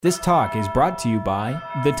This talk is brought to you by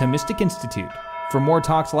the Thomistic Institute. For more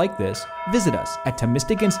talks like this, visit us at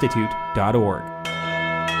ThomisticInstitute.org.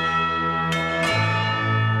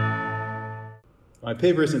 My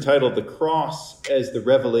paper is entitled The Cross as the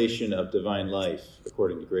Revelation of Divine Life,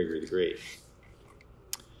 according to Gregory the Great.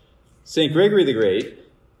 St. Gregory the Great,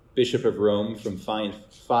 Bishop of Rome from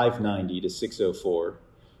 590 to 604,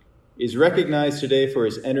 is recognized today for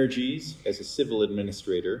his energies as a civil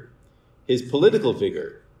administrator, his political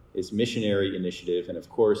vigor, his missionary initiative, and of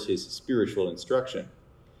course his spiritual instruction.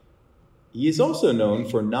 He is also known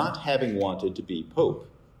for not having wanted to be pope.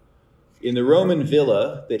 In the Roman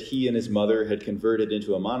villa that he and his mother had converted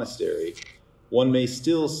into a monastery, one may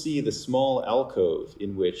still see the small alcove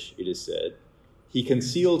in which, it is said, he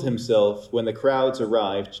concealed himself when the crowds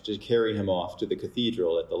arrived to carry him off to the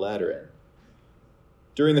cathedral at the Lateran.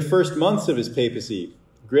 During the first months of his papacy,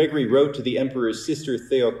 Gregory wrote to the emperor's sister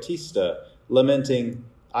Theoctista, lamenting,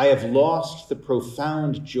 "I have lost the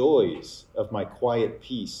profound joys of my quiet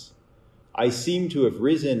peace. I seem to have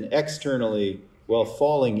risen externally while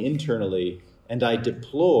falling internally, and I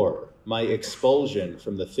deplore my expulsion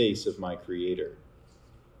from the face of my Creator."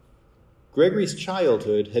 Gregory's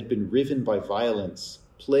childhood had been riven by violence,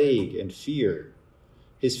 plague, and fear.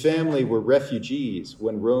 His family were refugees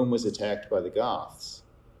when Rome was attacked by the Goths.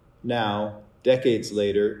 Now, decades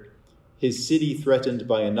later, his city threatened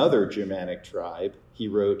by another Germanic tribe, he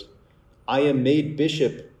wrote, "I am made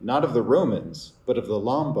bishop not of the Romans, but of the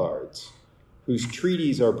Lombards, whose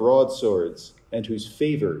treaties are broadswords and whose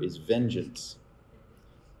favor is vengeance."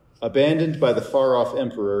 Abandoned by the far-off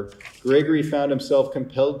emperor, Gregory found himself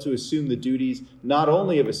compelled to assume the duties not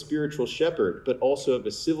only of a spiritual shepherd, but also of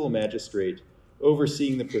a civil magistrate,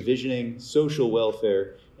 overseeing the provisioning, social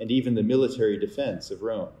welfare, and even the military defense of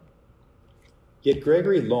Rome. Yet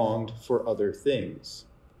Gregory longed for other things.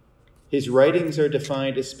 His writings are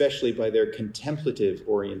defined especially by their contemplative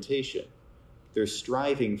orientation, their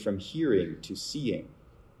striving from hearing to seeing.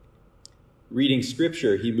 Reading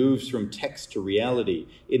scripture, he moves from text to reality.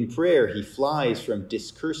 In prayer, he flies from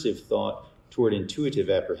discursive thought toward intuitive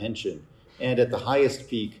apprehension, and at the highest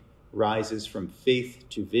peak, rises from faith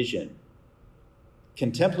to vision.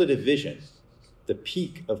 Contemplative vision, the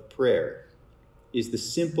peak of prayer, is the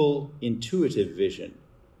simple, intuitive vision,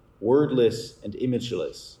 wordless and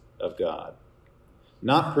imageless, of God.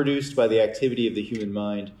 Not produced by the activity of the human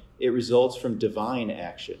mind, it results from divine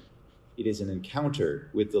action. It is an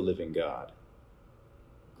encounter with the living God.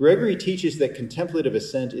 Gregory teaches that contemplative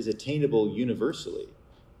ascent is attainable universally.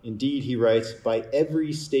 Indeed, he writes, by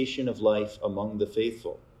every station of life among the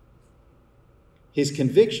faithful. His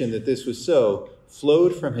conviction that this was so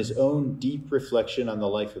flowed from his own deep reflection on the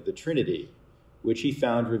life of the Trinity, which he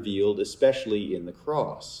found revealed especially in the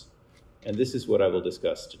cross. And this is what I will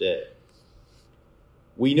discuss today.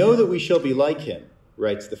 "We know that we shall be like him,"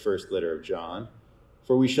 writes the first letter of John,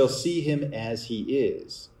 "for we shall see him as he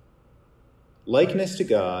is." Likeness to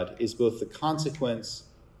God is both the consequence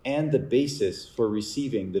and the basis for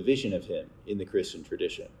receiving the vision of him in the Christian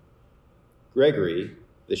tradition. Gregory,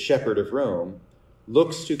 the shepherd of Rome,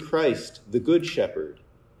 looks to Christ, the good shepherd,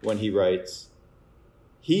 when he writes,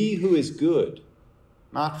 "He who is good,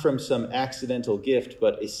 not from some accidental gift,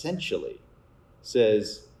 but essentially,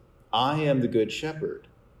 says, 'I am the good shepherd.'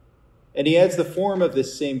 And he adds the form of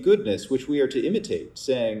this same goodness which we are to imitate,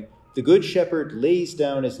 saying, 'The good shepherd lays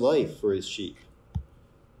down his life for his sheep.'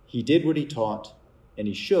 He did what he taught, and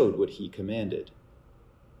he showed what he commanded."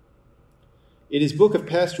 In his book of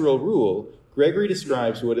Pastoral Rule, Gregory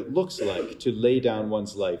describes what it looks like to lay down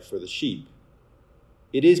one's life for the sheep.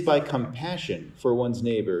 It is by compassion for one's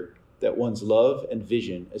neighbor that one's love and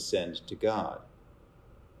vision ascend to God.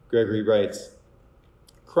 Gregory writes,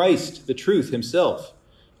 "Christ, the truth himself,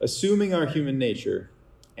 assuming our human nature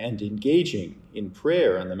and engaging in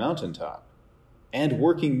prayer on the mountaintop and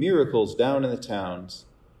working miracles down in the towns,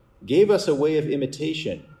 gave us a way of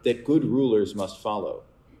imitation that good rulers must follow.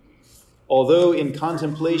 Although in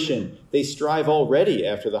contemplation they strive already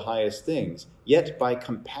after the highest things, yet by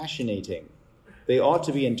compassionating they ought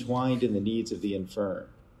to be entwined in the needs of the infirm.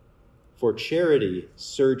 For charity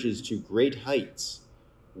surges to great heights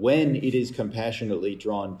when it is compassionately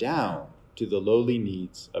drawn down to the lowly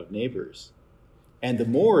needs of neighbors. And the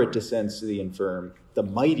more it descends to the infirm, the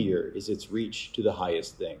mightier is its reach to the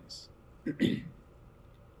highest things."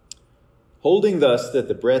 Holding thus that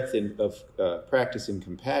the breadth of practice in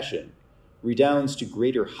compassion redounds to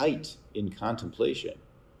greater height in contemplation,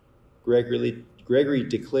 Gregory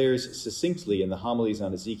declares succinctly in the homilies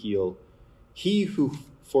on Ezekiel, "He who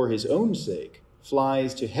for his own sake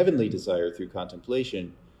flies to heavenly desire through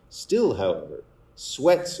contemplation, still, however,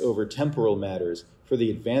 sweats over temporal matters for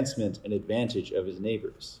the advancement and advantage of his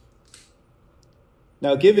neighbors.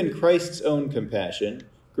 Now, given Christ's own compassion,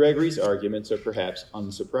 Gregory's arguments are perhaps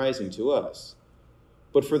unsurprising to us.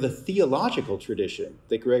 But for the theological tradition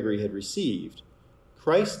that Gregory had received,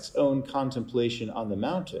 Christ's own contemplation on the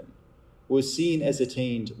mountain was seen as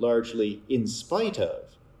attained largely in spite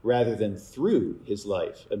of, rather than through, his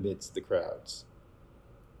life amidst the crowds.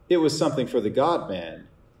 It was something for the God-man,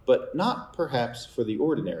 but not perhaps for the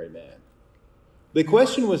ordinary man. The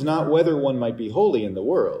question was not whether one might be holy in the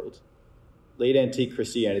world. Late antique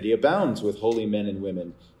Christianity abounds with holy men and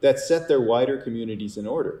women that set their wider communities in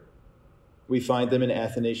order. We find them in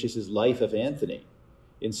Athanasius' Life of Anthony,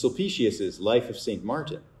 in Sulpicius' Life of St.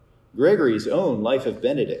 Martin, Gregory's own Life of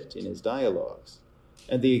Benedict in his dialogues,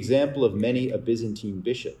 and the example of many a Byzantine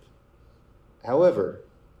bishop. However,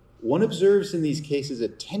 one observes in these cases a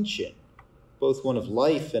tension, both one of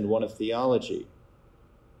life and one of theology.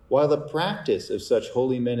 While the practice of such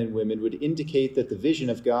holy men and women would indicate that the vision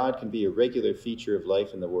of God can be a regular feature of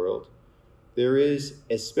life in the world, there is,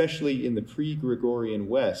 especially in the pre-Gregorian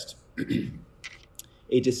West,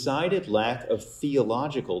 a decided lack of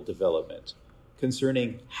theological development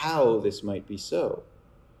concerning how this might be so.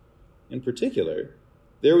 In particular,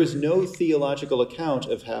 there was no theological account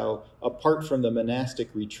of how, apart from the monastic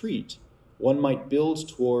retreat, one might build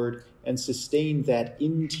toward and sustain that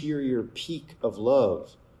interior peak of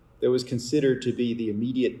love that was considered to be the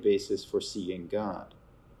immediate basis for seeing God.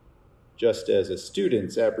 Just as a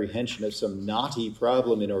student's apprehension of some knotty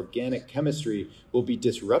problem in organic chemistry will be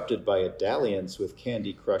disrupted by a dalliance with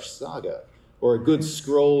Candy Crush Saga, or a good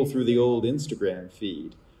scroll through the old Instagram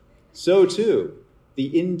feed, so too,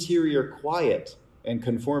 the interior quiet and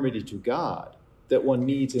conformity to God that one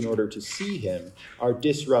needs in order to see him are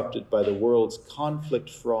disrupted by the world's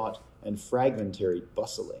conflict-fraught and fragmentary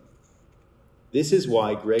bustling. This is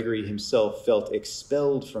why Gregory himself felt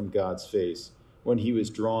expelled from God's face when he was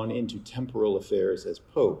drawn into temporal affairs as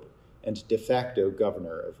Pope and de facto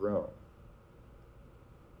governor of Rome.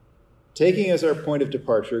 Taking as our point of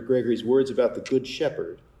departure Gregory's words about the Good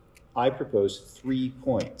Shepherd, I propose 3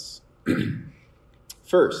 points.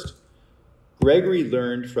 First, Gregory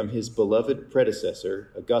learned from his beloved predecessor,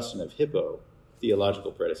 Augustine of Hippo,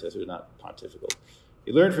 theological predecessor, not pontifical.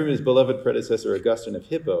 He learned from his beloved predecessor, Augustine of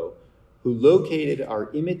Hippo, who located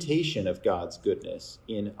our imitation of God's goodness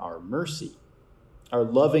in our mercy, our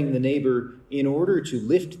loving the neighbor in order to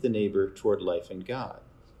lift the neighbor toward life in God.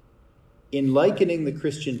 In likening the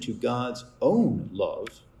Christian to God's own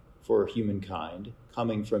love for humankind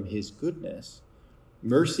coming from his goodness,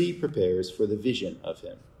 mercy prepares for the vision of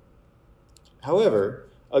him. However,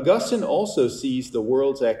 Augustine also sees the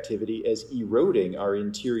world's activity as eroding our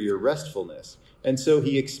interior restfulness, and so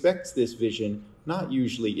he expects this vision not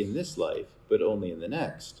usually in this life, but only in the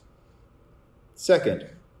next. Second,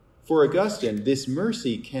 for Augustine, this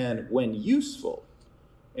mercy can, when useful,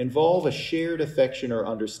 involve a shared affection or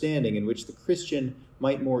understanding in which the Christian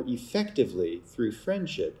might more effectively, through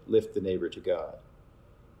friendship, lift the neighbor to God.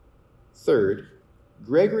 Third,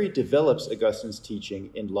 Gregory develops Augustine's teaching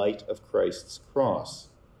in light of Christ's cross,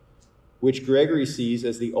 which Gregory sees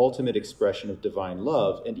as the ultimate expression of divine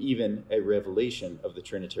love and even a revelation of the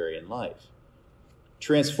Trinitarian life.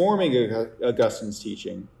 Transforming Augustine's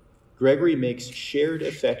teaching, Gregory makes shared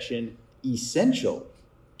affection essential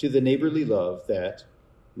to the neighborly love that,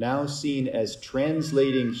 now seen as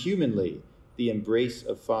translating humanly the embrace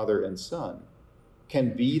of Father and Son,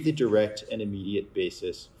 can be the direct and immediate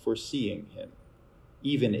basis for seeing him,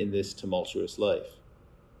 even in this tumultuous life.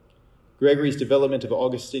 Gregory's development of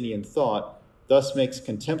Augustinian thought thus makes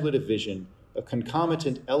contemplative vision a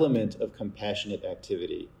concomitant element of compassionate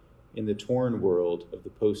activity in the torn world of the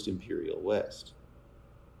post-imperial West.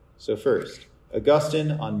 So first,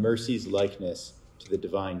 Augustine on mercy's likeness to the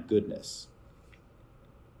divine goodness.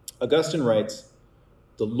 Augustine writes,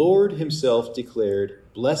 "The Lord himself declared,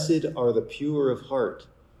 'Blessed are the pure of heart,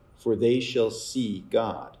 for they shall see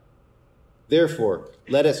God.' Therefore,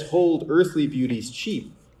 let us hold earthly beauties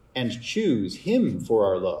cheap and choose him for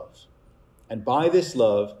our love, and by this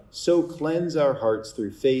love so cleanse our hearts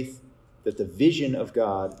through faith that the vision of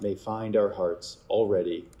God may find our hearts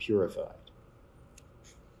already purified."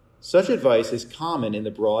 Such advice is common in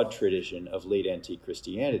the broad tradition of late antique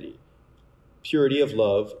Christianity. Purity of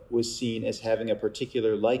love was seen as having a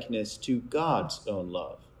particular likeness to God's own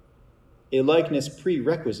love, a likeness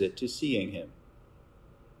prerequisite to seeing him.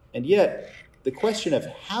 And yet, the question of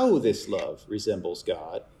how this love resembles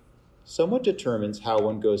God somewhat determines how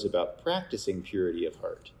one goes about practicing purity of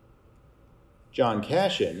heart. John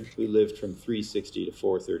Cassian, who lived from 360 to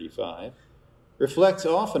 435, reflects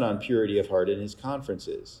often on purity of heart in his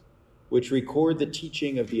conferences, which record the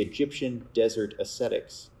teaching of the Egyptian desert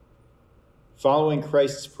ascetics. Following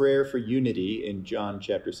Christ's prayer for unity in John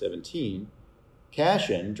chapter 17,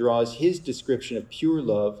 Cassian draws his description of pure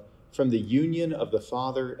love from the union of the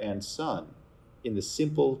Father and Son in the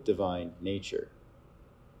simple divine nature.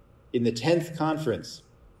 In the 10th conference,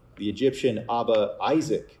 the Egyptian Abba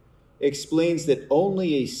Isaac explains that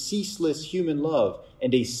only a ceaseless human love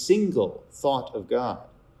and a single thought of God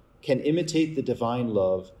can imitate the divine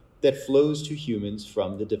love that flows to humans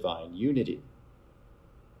from the divine unity.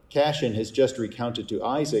 Cassian has just recounted to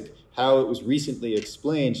Isaac how it was recently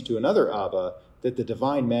explained to another Abba that the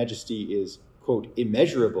divine majesty is, quote,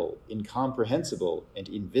 immeasurable, incomprehensible, and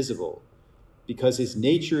invisible, because his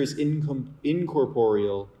nature is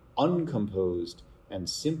incorporeal, uncomposed, and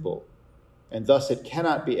simple, and thus it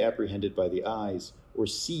cannot be apprehended by the eyes or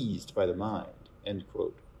seized by the mind, end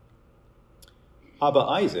quote. Abba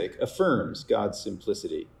Isaac affirms God's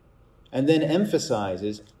simplicity, and then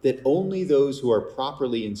emphasizes that only those who are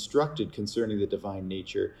properly instructed concerning the divine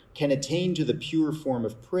nature can attain to the pure form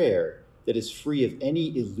of prayer that is free of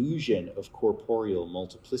any illusion of corporeal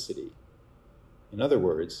multiplicity. In other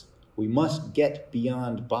words, we must get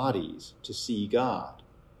beyond bodies to see God,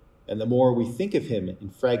 and the more we think of him in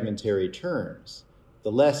fragmentary terms,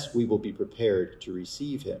 the less we will be prepared to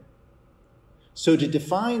receive him. So to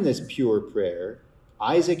define this pure prayer,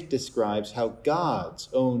 Isaac describes how God's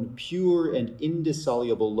own pure and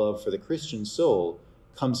indissoluble love for the Christian soul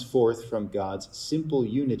comes forth from God's simple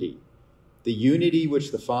unity, the unity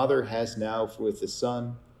which the Father has now with the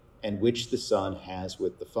Son and which the Son has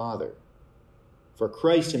with the Father. For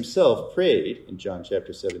Christ himself prayed, in John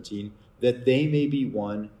chapter 17, that they may be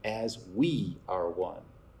one as we are one.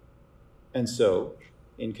 And so,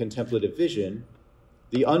 in contemplative vision,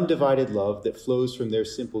 the undivided love that flows from their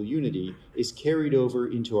simple unity is carried over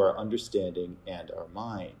into our understanding and our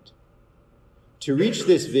mind. To reach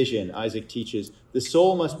this vision, Isaac teaches, the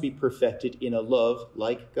soul must be perfected in a love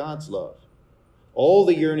like God's love. All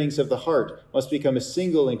the yearnings of the heart must become a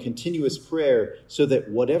single and continuous prayer so that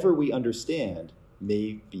whatever we understand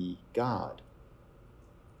may be God.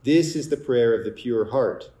 This is the prayer of the pure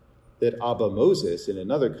heart that Abba Moses in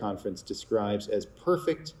another conference describes as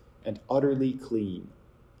perfect and utterly clean,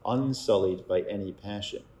 unsullied by any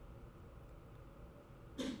passion.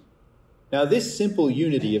 Now, this simple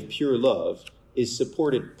unity of pure love is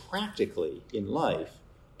supported practically in life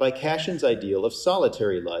by Cassian's ideal of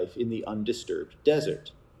solitary life in the undisturbed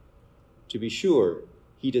desert. To be sure,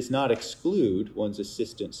 he does not exclude one's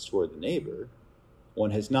assistance toward the neighbor.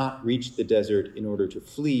 One has not reached the desert in order to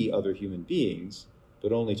flee other human beings,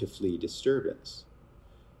 but only to flee disturbance.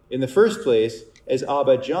 In the first place, as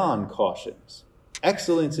Abba John cautions,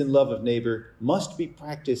 excellence in love of neighbor must be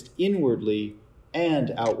practiced inwardly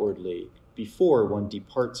and outwardly before one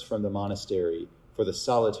departs from the monastery for the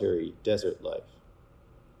solitary desert life.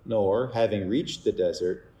 Nor, having reached the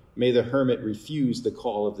desert, may the hermit refuse the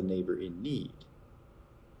call of the neighbor in need.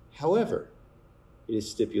 However, it is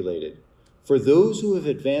stipulated, for those who have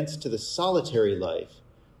advanced to the solitary life,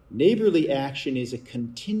 neighborly action is a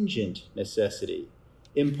contingent necessity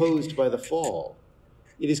imposed by the fall.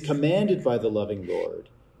 It is commanded by the loving Lord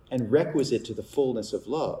and requisite to the fullness of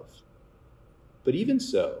love. But even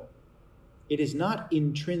so, it is not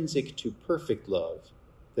intrinsic to perfect love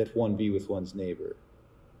that one be with one's neighbor.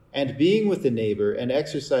 And being with the neighbor and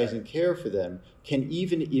exercising care for them can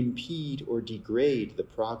even impede or degrade the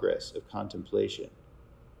progress of contemplation.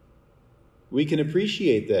 We can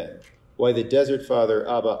appreciate then why the Desert Father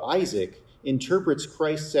Abba Isaac interprets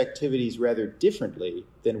Christ's activities rather differently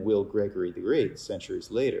than will Gregory the Great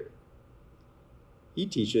centuries later. He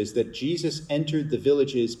teaches that Jesus entered the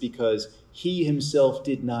villages because he himself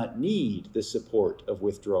did not need the support of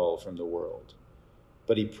withdrawal from the world,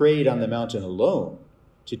 but he prayed on the mountain alone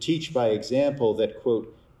to teach by example that,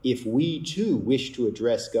 quote, if we too wish to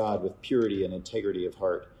address God with purity and integrity of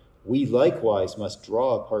heart, we likewise must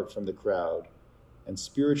draw apart from the crowd and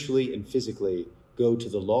spiritually and physically go to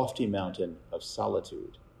the lofty mountain of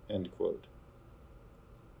solitude, end quote.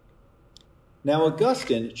 Now,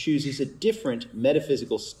 Augustine chooses a different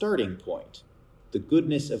metaphysical starting point, the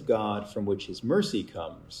goodness of God from which his mercy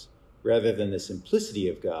comes, rather than the simplicity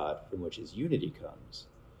of God from which his unity comes.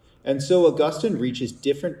 And so Augustine reaches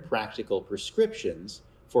different practical prescriptions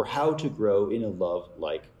for how to grow in a love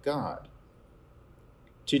like God.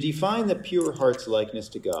 To define the pure heart's likeness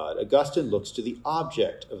to God, Augustine looks to the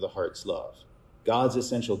object of the heart's love, God's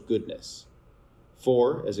essential goodness.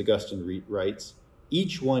 For, as Augustine writes,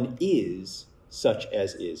 each one is such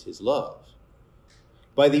as is his love.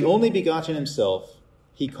 By the only begotten himself,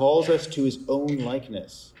 he calls us to his own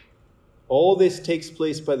likeness. All this takes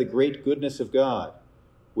place by the great goodness of God,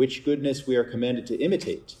 which goodness we are commanded to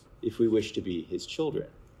imitate if we wish to be his children.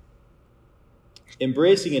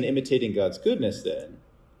 Embracing and imitating God's goodness, then,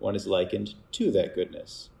 one is likened to that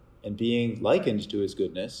goodness. And being likened to his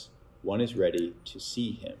goodness, one is ready to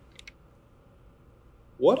see him.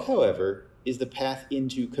 What, however, is the path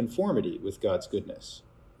into conformity with God's goodness?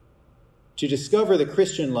 To discover the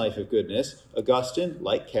Christian life of goodness, Augustine,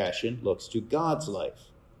 like Cassian, looks to God's life.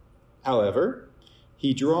 However,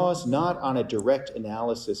 he draws not on a direct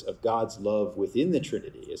analysis of God's love within the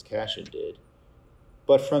Trinity, as Cassian did,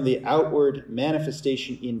 but from the outward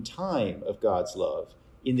manifestation in time of God's love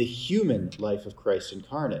in the human life of Christ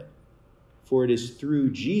incarnate. For it is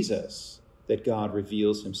through Jesus that God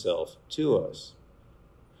reveals himself to us.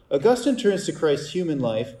 Augustine turns to Christ's human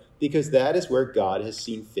life because that is where God has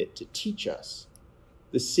seen fit to teach us.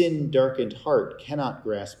 The sin-darkened heart cannot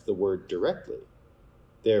grasp the word directly.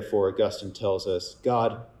 Therefore, Augustine tells us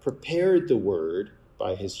God prepared the word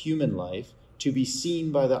by his human life to be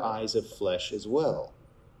seen by the eyes of flesh as well.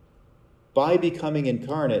 By becoming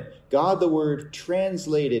incarnate, God the Word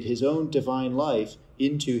translated his own divine life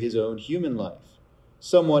into his own human life.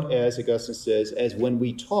 Somewhat, as Augustine says, as when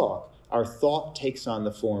we talk, our thought takes on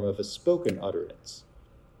the form of a spoken utterance.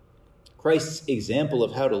 Christ's example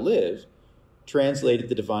of how to live translated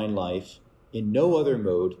the divine life in no other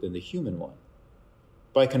mode than the human one.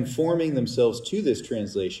 By conforming themselves to this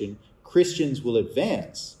translation, Christians will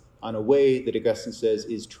advance on a way that Augustine says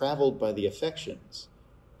is traveled by the affections,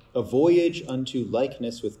 a voyage unto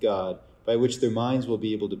likeness with God by which their minds will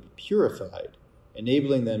be able to be purified,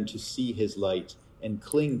 enabling them to see his light and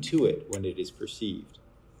cling to it when it is perceived.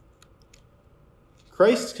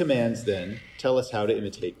 Christ's commands, then, tell us how to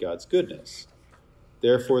imitate God's goodness.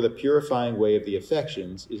 Therefore, the purifying way of the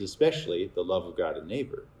affections is especially the love of God and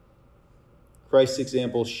neighbor. Christ's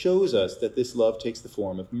example shows us that this love takes the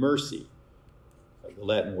form of mercy, the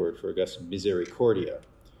Latin word for Augustine, misericordia.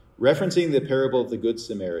 Referencing the parable of the Good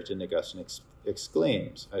Samaritan, Augustine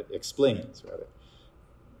explains,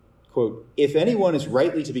 quote, if anyone is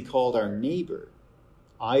rightly to be called our neighbor,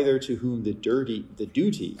 either to whom the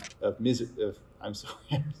duty of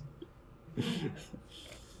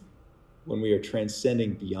when we are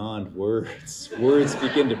transcending beyond words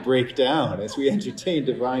begin to break down as we entertain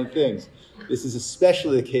divine things. This is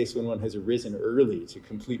especially the case when one has arisen early to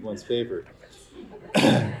complete one's favor.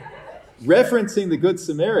 Referencing the Good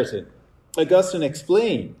Samaritan, Augustine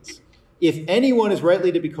explains, if anyone is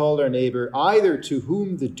rightly to be called our neighbor, either to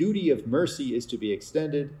whom the duty of mercy is to be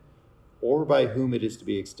extended, or by whom it is to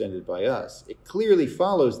be extended by us, it clearly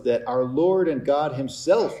follows that our Lord and God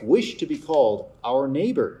himself wish to be called our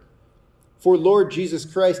neighbor. For Lord Jesus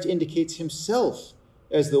Christ indicates himself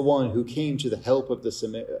as the one who came to the help of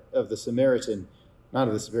the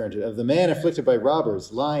man afflicted by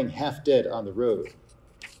robbers, lying half dead on the road.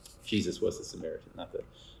 Jesus was the Samaritan, not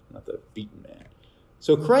the beaten man.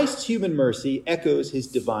 So Christ's human mercy echoes his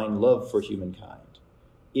divine love for humankind,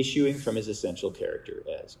 issuing from his essential character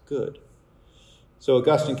as good. So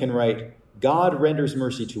Augustine can write, God renders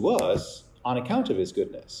mercy to us on account of his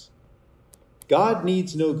goodness. God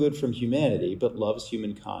needs no good from humanity, but loves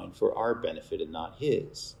humankind for our benefit and not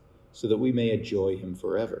his, so that we may enjoy him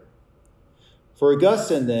forever. For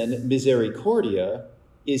Augustine, then, misericordia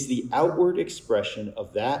is the outward expression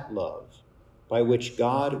of that love by which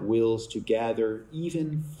God wills to gather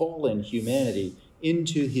even fallen humanity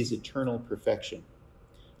into his eternal perfection,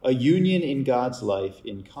 a union in God's life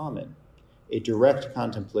in common, a direct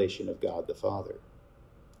contemplation of God the Father.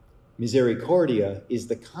 Misericordia is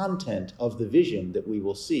the content of the vision that we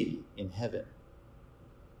will see in heaven.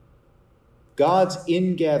 God's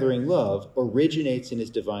ingathering love originates in his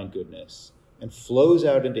divine goodness and flows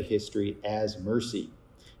out into history as mercy,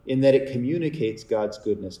 in that it communicates God's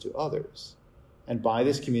goodness to others. And by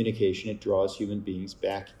this communication, it draws human beings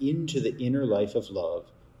back into the inner life of love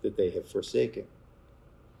that they have forsaken.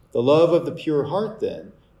 The love of the pure heart,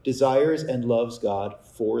 then, desires and loves God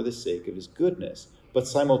for the sake of his goodness, but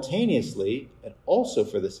simultaneously, and also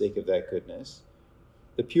for the sake of that goodness,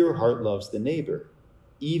 the pure heart loves the neighbor,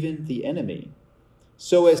 even the enemy,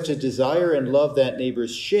 so as to desire and love that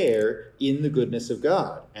neighbor's share in the goodness of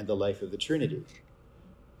God and the life of the Trinity.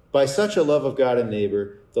 By such a love of God and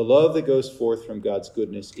neighbor, the love that goes forth from God's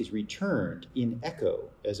goodness is returned in echo,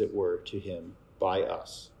 as it were, to him by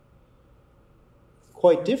us.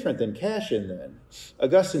 Quite different than Cassian, then,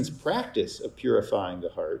 Augustine's practice of purifying the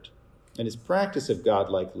heart and his practice of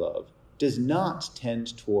godlike love does not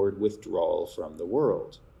tend toward withdrawal from the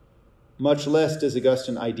world. Much less does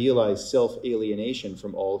Augustine idealize self-alienation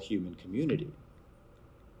from all human community.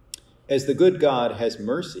 As the good God has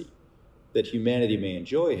mercy that humanity may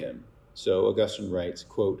enjoy him, so Augustine writes,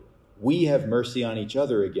 quote, "We have mercy on each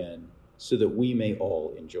other again, so that we may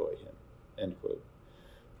all enjoy him," end quote.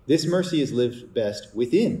 This mercy is lived best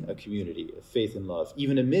within a community of faith and love,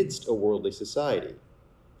 even amidst a worldly society.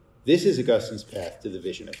 This is Augustine's path to the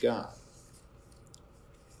vision of God.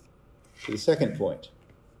 To the second point,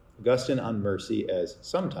 Augustine on mercy as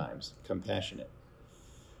sometimes compassionate.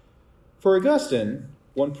 For Augustine,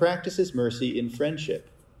 one practices mercy in friendship,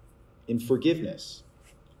 in forgiveness,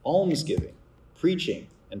 almsgiving, preaching,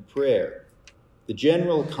 and prayer, the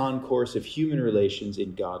general concourse of human relations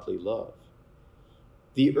in godly love.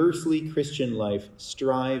 The earthly Christian life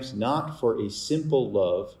strives not for a simple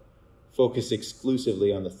love focused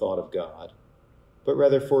exclusively on the thought of God, but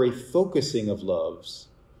rather for a focusing of loves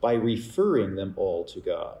by referring them all to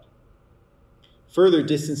God. Further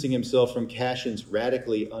distancing himself from Cassion's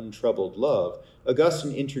radically untroubled love,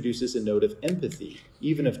 Augustine introduces a note of empathy,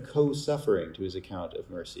 even of co-suffering, to his account of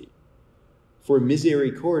mercy. For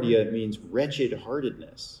misericordia means wretched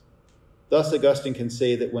heartedness. Thus, Augustine can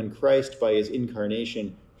say that when Christ, by his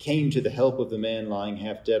incarnation, came to the help of the man lying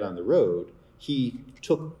half dead on the road, he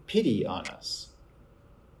took pity on us.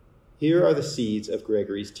 Here are the seeds of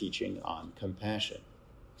Gregory's teaching on compassion.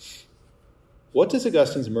 What does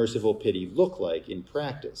Augustine's merciful pity look like in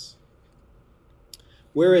practice?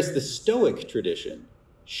 Whereas the Stoic tradition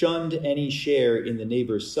shunned any share in the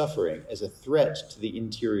neighbor's suffering as a threat to the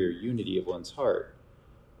interior unity of one's heart,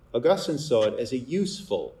 Augustine saw it as a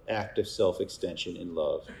useful act of self-extension in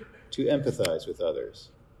love to empathize with others.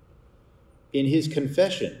 In his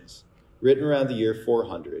Confessions, written around the year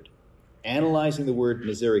 400, analyzing the word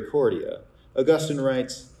misericordia, Augustine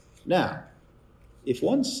writes, "Now, if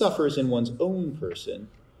one suffers in one's own person,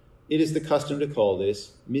 it is the custom to call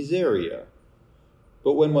this miseria.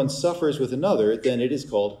 But when one suffers with another, then it is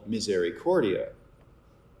called misericordia."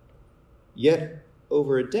 Yet,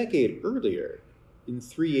 over a decade earlier, in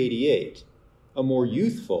 388, a more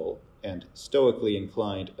youthful and stoically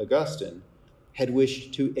inclined Augustine had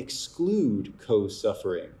wished to exclude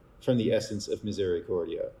co-suffering from the essence of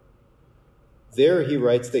misericordia. There he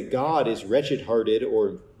writes that God is wretched-hearted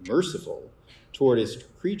or merciful toward his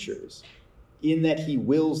creatures, in that he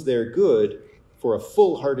wills their good for a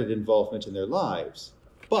full-hearted involvement in their lives,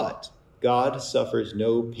 but God suffers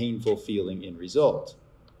no painful feeling in result.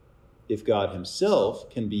 If God himself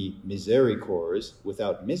can be misericors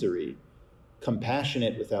without misery,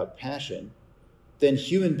 compassionate without passion, then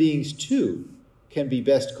human beings too can be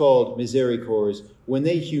best called misericors when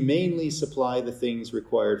they humanely supply the things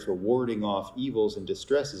required for warding off evils and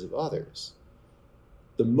distresses of others.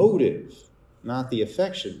 The motive, not the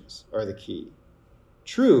affections, are the key.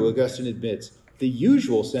 True, Augustine admits, the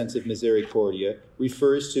usual sense of misericordia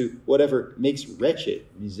refers to whatever makes wretched,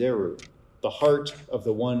 miseru, the heart of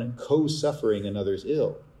the one co-suffering another's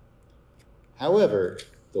ill. However,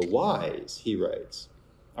 the wise, he writes,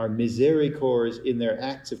 are misericors in their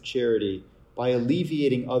acts of charity by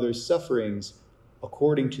alleviating others' sufferings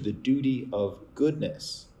according to the duty of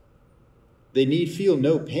goodness. They need feel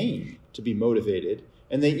no pain to be motivated,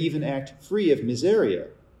 and they even act free of miseria.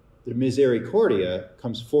 Their misericordia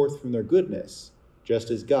comes forth from their goodness,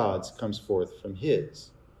 just as God's comes forth from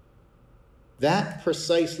his. That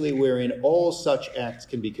precisely wherein all such acts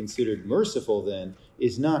can be considered merciful, then,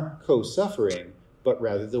 is not co-suffering, but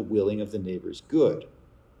rather the willing of the neighbor's good.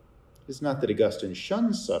 It's not that Augustine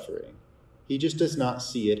shuns suffering. He just does not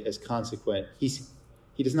see it as consequent. He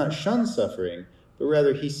does not shun suffering, but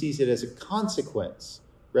rather he sees it as a consequence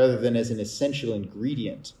rather than as an essential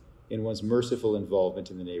ingredient in one's merciful involvement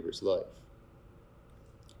in the neighbor's life.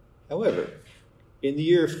 However, in the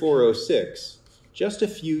year 406, just a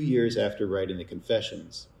few years after writing the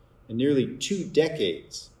Confessions, and nearly 2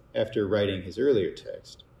 decades after writing his earlier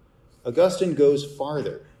text, Augustine goes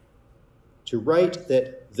farther to write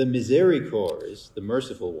that the misericors, the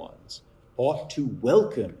merciful ones, ought to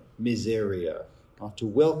welcome miseria, ought to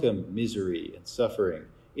welcome misery and suffering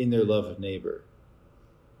in their love of neighbor.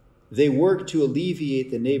 They work to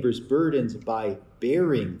alleviate the neighbor's burdens by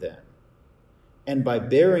bearing them. And by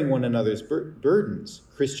bearing one another's burdens,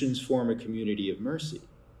 Christians form a community of mercy.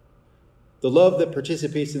 The love that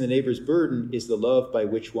participates in the neighbor's burden is the love by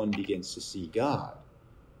which one begins to see God.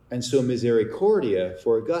 And so misericordia,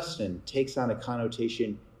 for Augustine, takes on a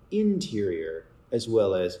connotation interior as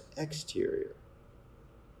well as exterior.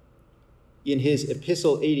 In his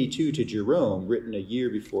Epistle 82 to Jerome, written a year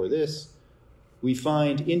before this, we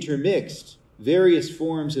find intermixed various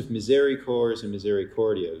forms of misericors and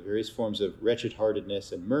misericordia, various forms of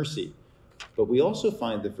wretched-heartedness and mercy. But we also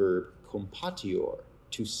find the verb compatior,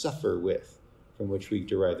 to suffer with, from which we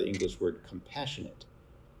derive the English word compassionate.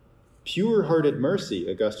 Pure-hearted mercy,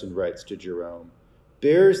 Augustine writes to Jerome,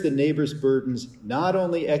 bears the neighbor's burdens not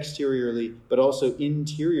only exteriorly, but also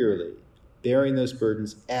interiorly, bearing those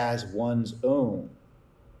burdens as one's own.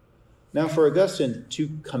 Now, for Augustine, to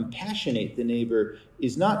compassionate the neighbor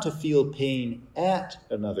is not to feel pain at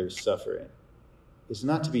another's suffering, is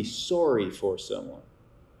not to be sorry for someone,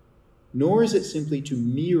 nor is it simply to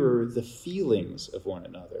mirror the feelings of one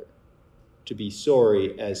another, to be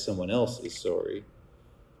sorry as someone else is sorry.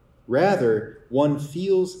 Rather, one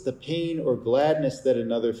feels the pain or gladness that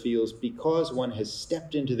another feels because one has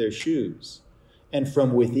stepped into their shoes, and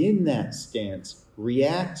from within that stance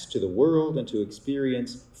reacts to the world and to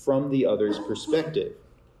experience from the other's perspective.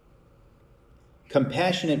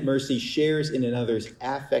 Compassionate mercy shares in another's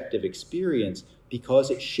affective experience because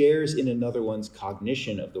it shares in another one's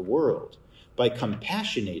cognition of the world. By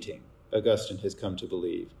compassionating, Augustine has come to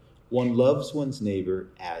believe, one loves one's neighbor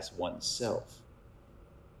as oneself.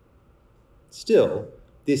 Still,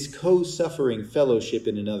 this co-suffering fellowship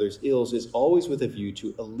in another's ills is always with a view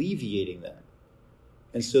to alleviating them.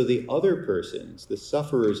 And so the other person's, the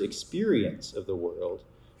sufferer's experience of the world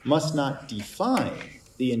must not define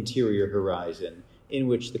the interior horizon in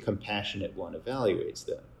which the compassionate one evaluates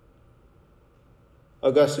them.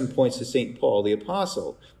 Augustine points to St. Paul the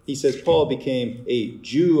Apostle. He says Paul became a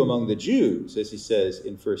Jew among the Jews, as he says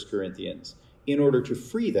in 1 Corinthians, in order to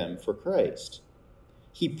free them for Christ.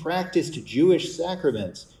 He practiced Jewish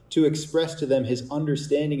sacraments to express to them his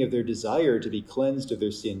understanding of their desire to be cleansed of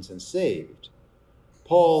their sins and saved.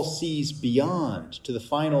 Paul sees beyond to the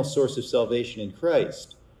final source of salvation in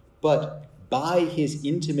Christ, but by his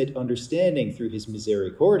intimate understanding through his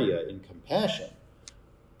misericordia in compassion,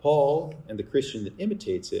 Paul, and the Christian that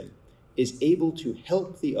imitates him, is able to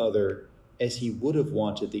help the other as he would have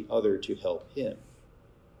wanted the other to help him.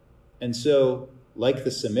 And so, like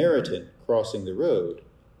the Samaritan crossing the road,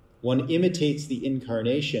 one imitates the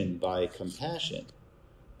incarnation by compassion,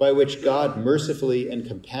 by which God mercifully and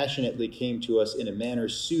compassionately came to us in a manner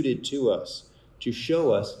suited to us, to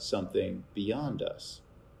show us something beyond us.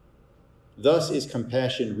 Thus is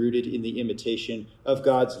compassion rooted in the imitation of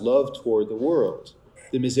God's love toward the world,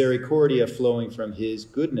 the misericordia flowing from his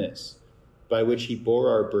goodness, by which he bore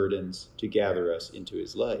our burdens to gather us into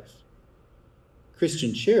his life.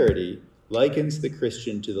 Christian charity likens the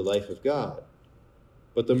Christian to the life of God,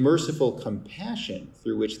 but the merciful compassion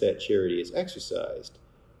through which that charity is exercised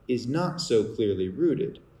is not so clearly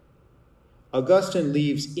rooted. Augustine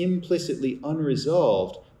leaves implicitly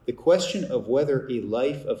unresolved the question of whether a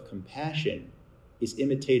life of compassion is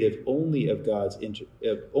imitative only of God's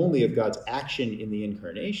action in the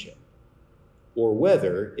incarnation, or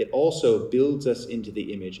whether it also builds us into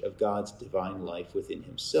the image of God's divine life within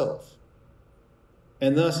himself.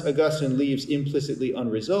 And thus Augustine leaves implicitly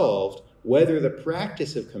unresolved whether the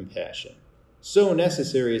practice of compassion, so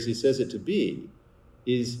necessary as he says it to be,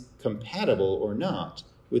 is compatible or not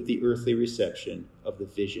with the earthly reception of the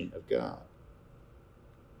vision of God.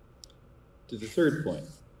 To the third point,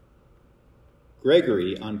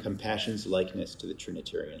 Gregory on compassion's likeness to the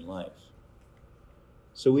Trinitarian life.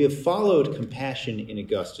 So we have followed compassion in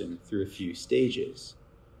Augustine through a few stages.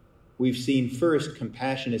 We've seen first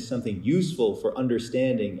compassion as something useful for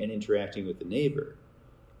understanding and interacting with the neighbor.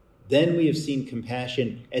 Then we have seen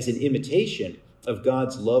compassion as an imitation of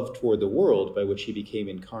God's love toward the world by which he became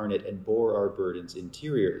incarnate and bore our burdens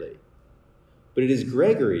interiorly. But it is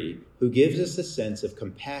Gregory who gives us a sense of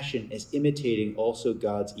compassion as imitating also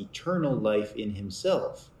God's eternal life in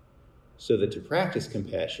himself, so that to practice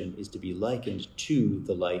compassion is to be likened to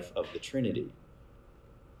the life of the Trinity.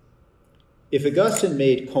 If Augustine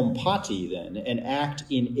made compati, then, an act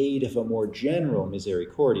in aid of a more general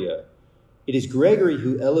misericordia, it is Gregory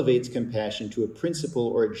who elevates compassion to a principle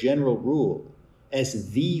or a general rule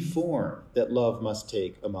as the form that love must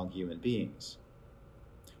take among human beings.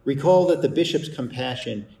 Recall that the bishop's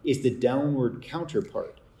compassion is the downward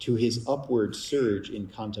counterpart to his upward surge in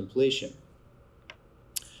contemplation.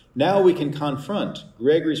 Now we can confront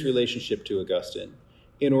Gregory's relationship to Augustine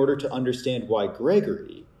in order to understand why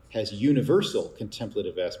Gregory has universal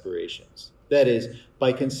contemplative aspirations. That is,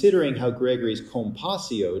 by considering how Gregory's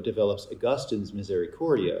compassio develops Augustine's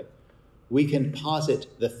misericordia, we can posit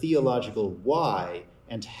the theological why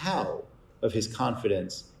and how of his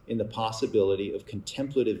confidence in the possibility of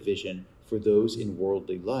contemplative vision for those in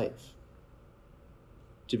worldly life.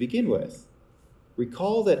 To begin with,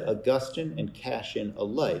 recall that Augustine and Cassian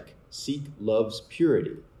alike seek love's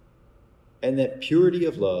purity, and that purity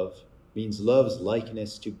of love means love's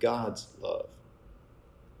likeness to God's love.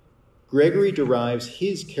 Gregory derives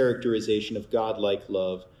his characterization of godlike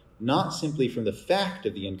love not simply from the fact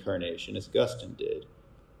of the incarnation, as Augustine did,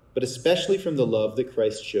 but especially from the love that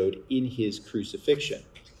Christ showed in his crucifixion.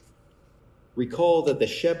 Recall that the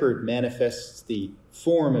shepherd manifests the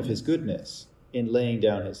form of his goodness in laying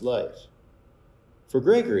down his life. For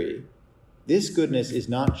Gregory, this goodness is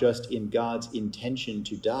not just in God's intention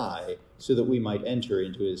to die so that we might enter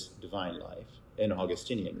into his divine life, an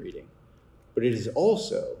Augustinian reading, but it is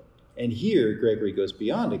also, and here Gregory goes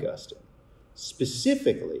beyond Augustine,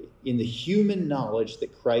 specifically in the human knowledge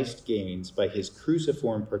that Christ gains by his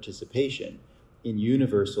cruciform participation in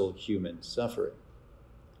universal human suffering.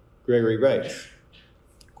 Gregory writes,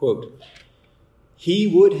 quote, "He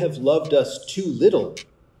would have loved us too little,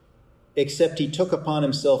 except he took upon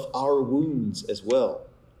himself our wounds as well.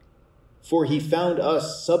 For he found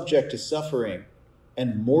us subject to suffering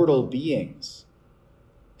and mortal beings.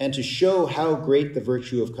 And to show how great the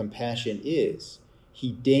virtue of compassion is,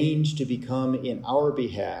 he deigned to become in our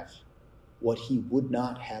behalf what he would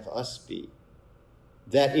not have us be,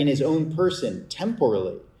 that in his own person,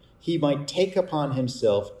 temporally, he might take upon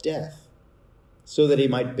himself death, so that he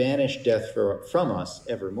might banish death from us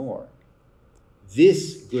evermore.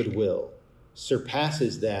 This goodwill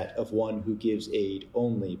surpasses that of one who gives aid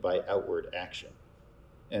only by outward action."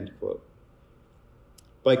 End quote.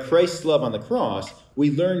 By Christ's love on the cross,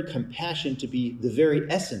 we learn compassion to be the very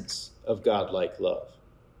essence of godlike love.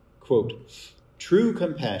 Quote, "True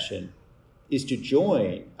compassion is to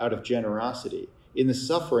join out of generosity in the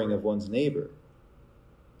suffering of one's neighbor.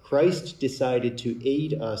 Christ decided to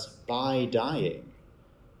aid us by dying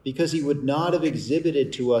because he would not have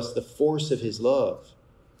exhibited to us the force of his love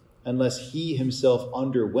unless he himself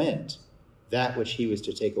underwent that which he was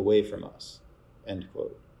to take away from us." End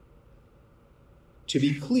quote. To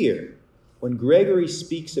be clear, when Gregory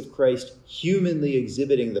speaks of Christ humanly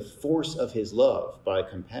exhibiting the force of his love by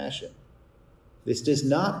compassion, this does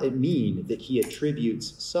not mean that he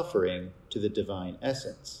attributes suffering to the divine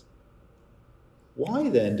essence. Why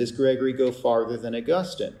then does Gregory go farther than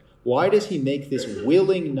Augustine? Why does he make this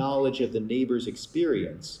willing knowledge of the neighbor's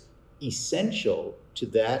experience essential to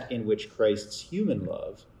that in which Christ's human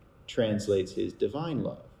love translates his divine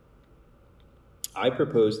love? I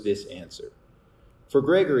propose this answer. For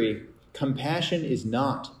Gregory, compassion is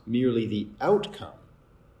not merely the outcome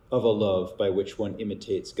of a love by which one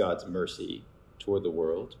imitates God's mercy toward the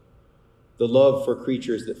world, the love for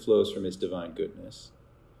creatures that flows from his divine goodness.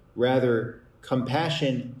 Rather,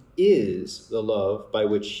 compassion is the love by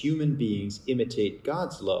which human beings imitate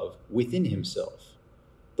God's love within himself,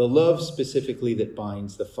 the love specifically that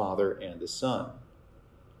binds the Father and the Son.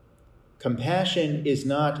 Compassion is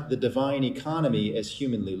not the divine economy as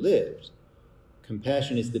humanly lived.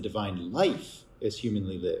 Compassion is the divine life as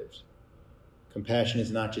humanly lived. Compassion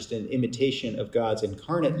is not just an imitation of God's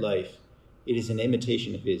incarnate life, it is an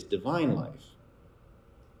imitation of his divine life.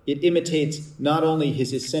 It imitates not only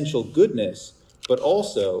his essential goodness, but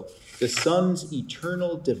also the Son's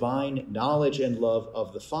eternal divine knowledge and love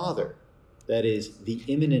of the Father, that is, the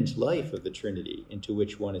immanent life of the Trinity into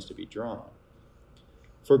which one is to be drawn.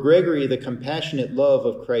 For Gregory, the compassionate love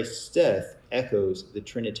of Christ's death echoes the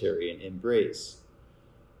Trinitarian embrace.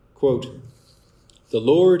 Quote, "The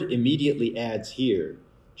Lord immediately adds here,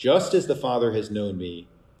 just as the Father has known me,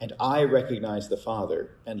 and I recognize the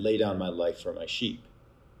Father and lay down my life for my sheep.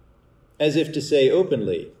 As if to say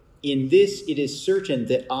openly, in this it is certain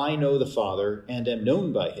that I know the Father and am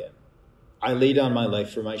known by him. I lay down my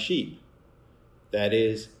life for my sheep. That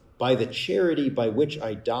is, by the charity by which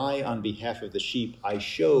I die on behalf of the sheep, I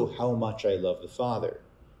show how much I love the Father."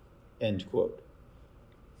 End quote.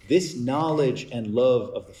 This knowledge and love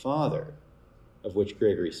of the Father, of which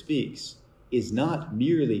Gregory speaks, is not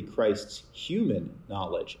merely Christ's human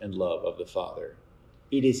knowledge and love of the Father.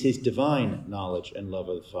 It is his divine knowledge and love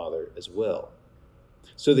of the Father as well.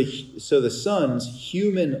 So the Son's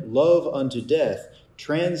human love unto death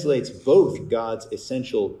translates both God's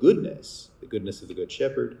essential goodness, the goodness of the Good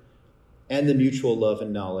Shepherd, and the mutual love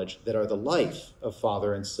and knowledge that are the life of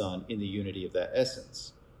Father and Son in the unity of that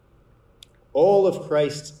essence. All of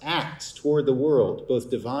Christ's acts toward the world, both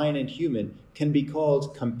divine and human, can be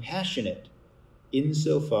called compassionate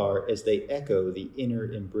insofar as they echo the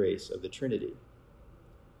inner embrace of the Trinity.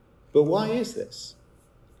 But why is this?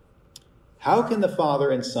 How can the Father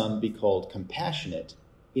and Son be called compassionate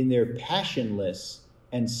in their passionless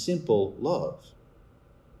and simple love?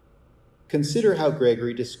 Consider how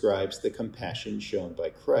Gregory describes the compassion shown by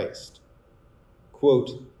Christ.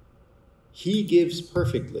 Quote, He gives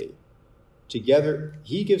perfectly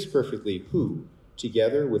who,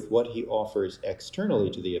 together with what he offers externally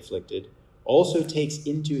to the afflicted, also takes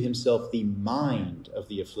into himself the mind of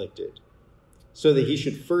the afflicted, so that he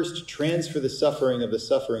should first transfer the suffering of the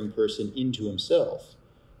suffering person into himself,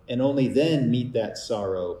 and only then meet that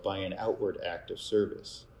sorrow by an outward act of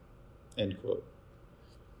service. End quote.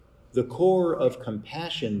 The core of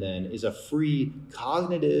compassion, then, is a free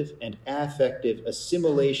cognitive and affective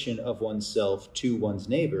assimilation of oneself to one's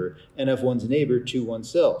neighbor, and of one's neighbor to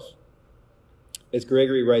oneself. As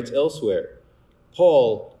Gregory writes elsewhere,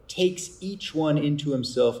 Paul takes each one into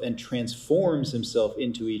himself and transforms himself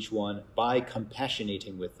into each one by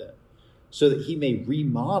compassionating with them, so that he may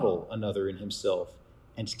remodel another in himself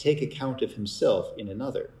and take account of himself in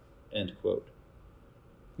another. End quote.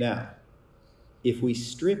 Now, if we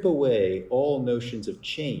strip away all notions of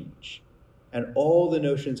change and all the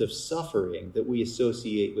notions of suffering that we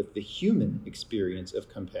associate with the human experience of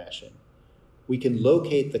compassion, we can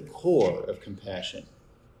locate the core of compassion,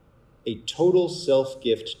 a total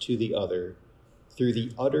self-gift to the other through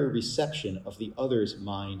the utter reception of the other's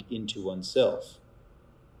mind into oneself.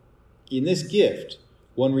 In this gift,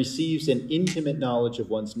 one receives an intimate knowledge of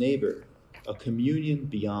one's neighbor, a communion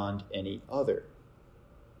beyond any other.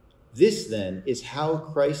 This, then, is how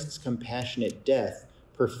Christ's compassionate death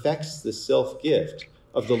perfects the self-gift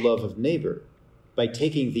of the love of neighbor, by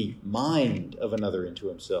taking the mind of another into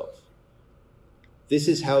himself. This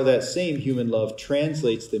is how that same human love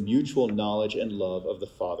translates the mutual knowledge and love of the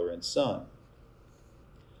Father and Son.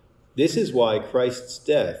 This is why Christ's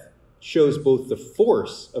death shows both the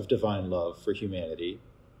force of divine love for humanity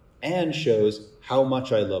and shows how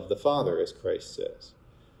much I love the Father, as Christ says.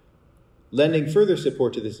 Lending further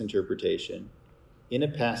support to this interpretation, in a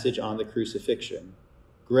passage on the crucifixion,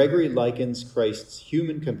 Gregory likens Christ's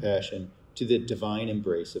human compassion to the divine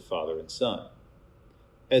embrace of Father and Son.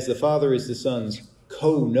 As the Father is the Son's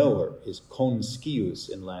co-knower, his conscius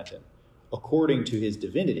in Latin, according to his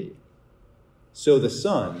divinity, so the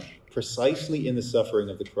Son, precisely in the suffering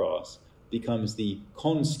of the cross, becomes the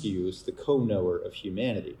conscius, the co-knower of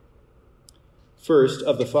humanity. First,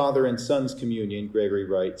 of the Father and Son's communion, Gregory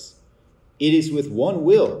writes, "It is with one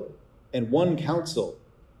will and one counsel.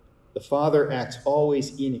 The Father acts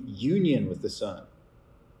always in union with the Son,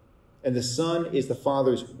 and the Son is the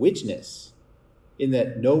Father's witness, in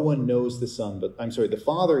that no one knows the Son, the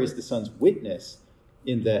Father is the Son's witness,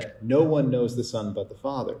 in that no one knows the Son but the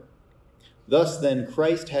Father. Thus then,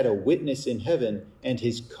 Christ had a witness in heaven and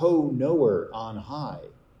his co-knower on high,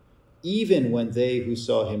 even when they who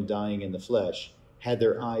saw him dying in the flesh had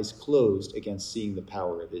their eyes closed against seeing the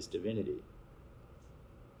power of his divinity."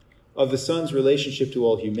 Of the Son's relationship to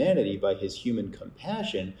all humanity by his human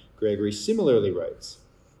compassion, Gregory similarly writes,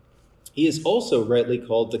 "He is also rightly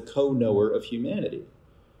called the co-knower of humanity,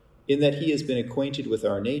 in that he has been acquainted with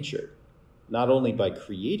our nature, not only by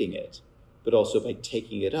creating it, but also by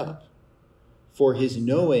taking it up. For his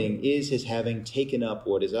knowing is his having taken up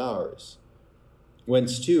what is ours.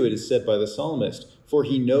 Whence too it is said by the psalmist, 'For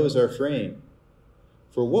he knows our frame.'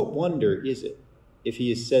 For what wonder is it if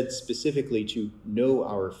he is said specifically to know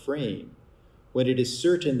our frame, when it is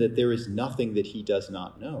certain that there is nothing that he does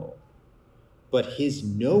not know? But his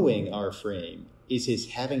knowing our frame is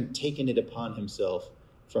his having taken it upon himself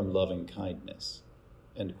from loving kindness."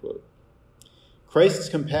 End quote. Christ's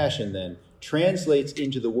compassion, then, translates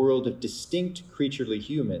into the world of distinct creaturely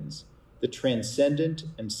humans the transcendent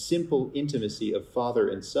and simple intimacy of Father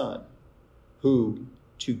and Son, who,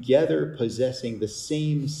 together possessing the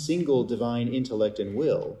same single divine intellect and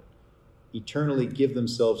will, eternally give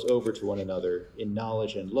themselves over to one another in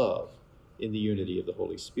knowledge and love in the unity of the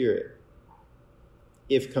Holy Spirit.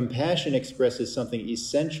 If compassion expresses something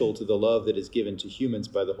essential to the love that is given to humans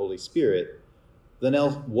by the Holy Spirit, then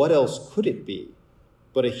what else could it be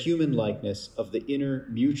but a human likeness of the inner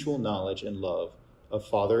mutual knowledge and love of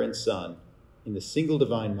Father and Son in the single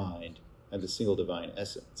divine mind and the single divine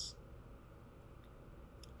essence?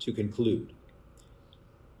 To conclude,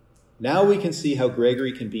 now we can see how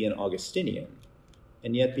Gregory can be an Augustinian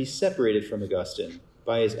and yet be separated from Augustine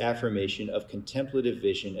by his affirmation of contemplative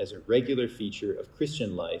vision as a regular feature of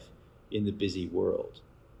Christian life in the busy world.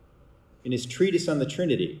 In his treatise on the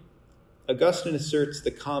Trinity, Augustine asserts the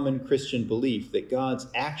common Christian belief that God's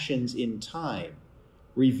actions in time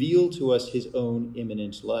reveal to us his own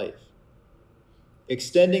immanent life.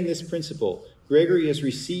 Extending this principle, Gregory has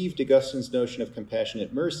received Augustine's notion of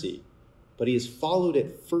compassionate mercy, but he has followed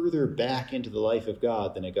it further back into the life of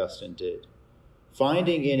God than Augustine did,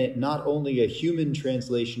 finding in it not only a human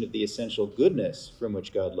translation of the essential goodness from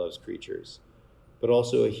which God loves creatures, but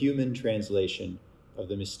also a human translation of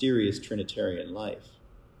the mysterious Trinitarian life.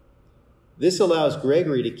 This allows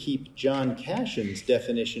Gregory to keep John Cassion's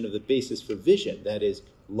definition of the basis for vision, that is,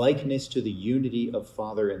 likeness to the unity of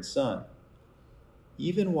Father and Son.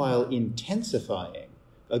 even while intensifying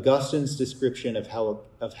Augustine's description of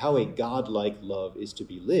how a godlike love is to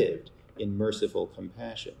be lived in merciful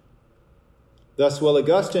compassion. Thus, while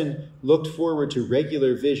Augustine looked forward to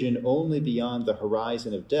regular vision only beyond the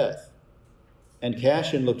horizon of death, and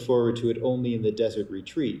Cassian looked forward to it only in the desert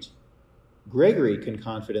retreat, Gregory can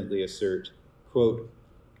confidently assert, quote,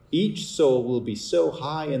 "Each soul will be so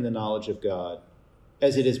high in the knowledge of God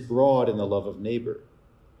as it is broad in the love of neighbor.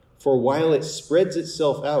 For while it spreads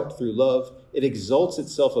itself out through love, it exalts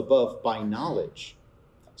itself above by knowledge.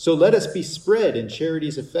 So let us be spread in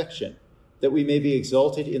charity's affection, that we may be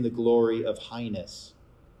exalted in the glory of highness.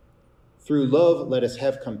 Through love, let us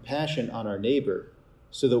have compassion on our neighbor,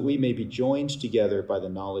 so that we may be joined together by the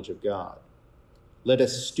knowledge of God. Let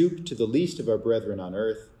us stoop to the least of our brethren on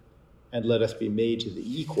earth, and let us be made to the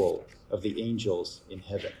equal of the angels in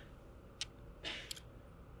heaven."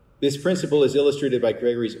 This principle is illustrated by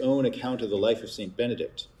Gregory's own account of the life of St.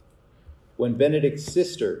 Benedict. When Benedict's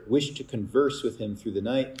sister wished to converse with him through the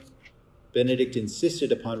night, Benedict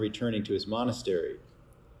insisted upon returning to his monastery.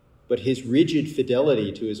 But his rigid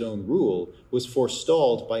fidelity to his own rule was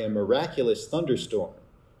forestalled by a miraculous thunderstorm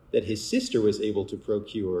that his sister was able to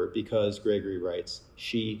procure because, Gregory writes,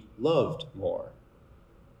 she loved more.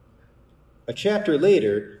 A chapter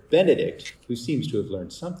later, Benedict, who seems to have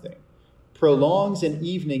learned something, prolongs an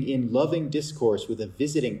evening in loving discourse with a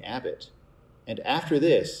visiting abbot, and after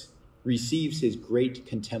this receives his great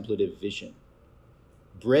contemplative vision.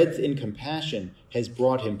 Breadth in compassion has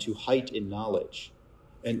brought him to height in knowledge.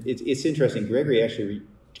 And it's interesting, Gregory actually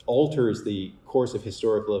alters the course of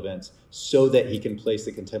historical events so that he can place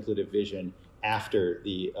the contemplative vision after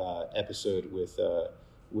the episode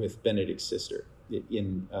with Benedict's sister.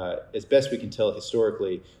 As best we can tell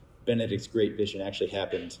historically, Benedict's great vision actually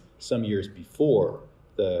happened some years before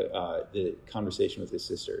the conversation with his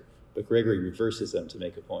sister, but Gregory reverses them to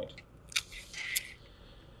make a point.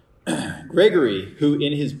 Gregory, who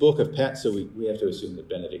in his book of so we have to assume that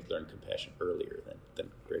Benedict learned compassion earlier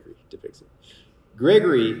than Gregory depicts it.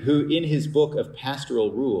 Gregory, who in his book of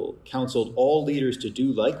Pastoral Rule counseled all leaders to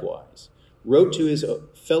do likewise, wrote to his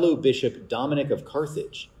fellow bishop Dominic of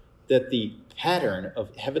Carthage that the pattern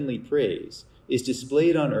of heavenly praise is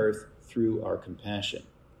displayed on earth through our compassion.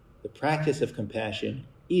 The practice of compassion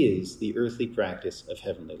is the earthly practice of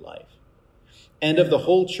heavenly life. And of the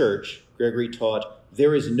whole church, Gregory taught,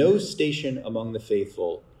 there is no station among the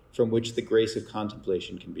faithful from which the grace of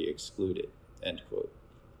contemplation can be excluded, end quote.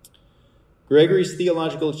 Gregory's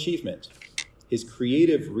theological achievement, his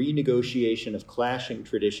creative renegotiation of clashing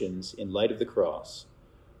traditions in light of the cross,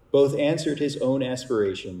 both answered his own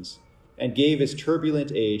aspirations and gave his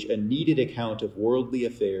turbulent age a needed account of worldly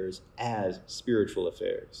affairs as spiritual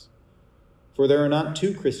affairs. For there are not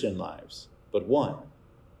two Christian lives, but one.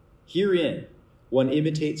 Herein, one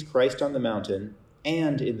imitates Christ on the mountain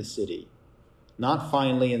and in the city, not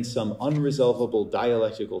finally in some unresolvable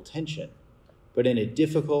dialectical tension, but in a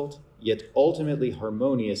difficult yet ultimately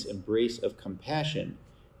harmonious embrace of compassion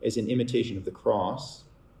as an imitation of the cross,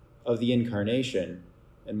 of the incarnation,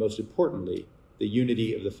 and most importantly, the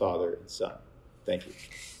unity of the Father and Son. Thank you.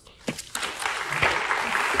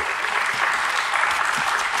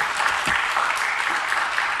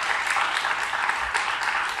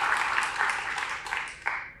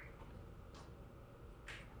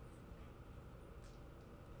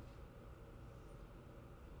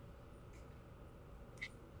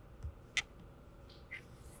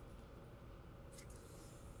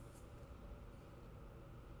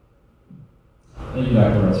 Thank you,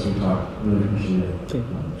 Dr. Russ, for your talk. Really appreciate it.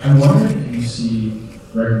 I'm wondering if you see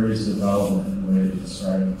Gregory's development in the way that you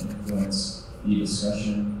described influence the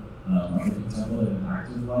discussion of the contemplative and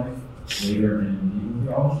active life later in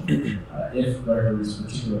medieval theology. If Gregory's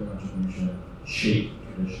particular contribution shaped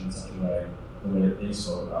tradition in such a way, the way that they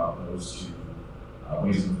spoke about those two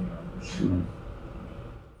ways of looking at Christian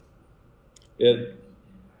life.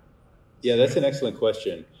 Yeah, that's an excellent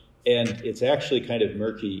question. And it's actually kind of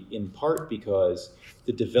murky in part because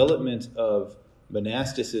the development of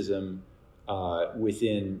monasticism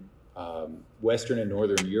within Western and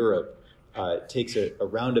Northern Europe takes a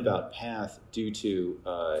roundabout path due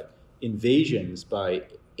to invasions by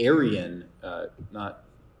Arian, not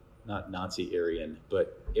Nazi Aryan,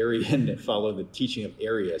 but Arian following the teaching of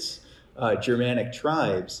Arius, Germanic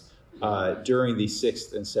tribes during the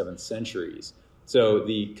 6th and 7th centuries. So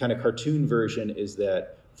the kind of cartoon version is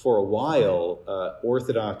that for a while,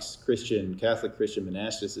 Orthodox Christian, Catholic Christian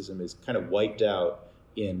monasticism is kind of wiped out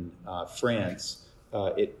in France.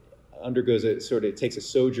 It undergoes it takes a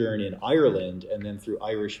sojourn in Ireland, and then through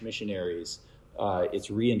Irish missionaries, it's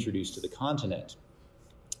reintroduced to the continent.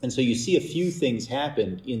 And so you see a few things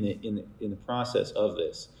happen in the process of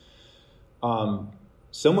this.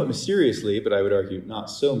 Somewhat mysteriously, but I would argue not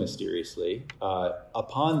so mysteriously,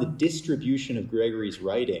 upon the distribution of Gregory's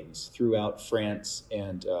writings throughout France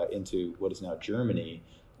and into what is now Germany,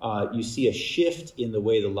 you see a shift in the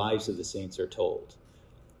way the lives of the saints are told.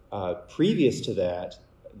 Previous to that,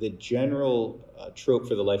 the general trope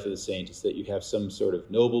for the life of the saint is that you have some sort of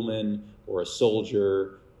nobleman or a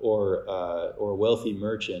soldier or a wealthy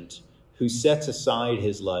merchant who sets aside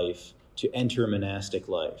his life to enter monastic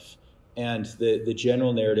life. And the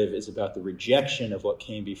general narrative is about the rejection of what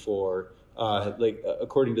came before,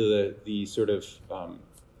 according to the sort of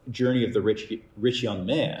journey of the rich young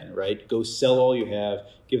man, right? Go sell all you have,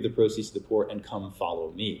 give the proceeds to the poor, and come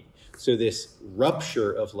follow me. So this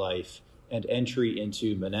rupture of life and entry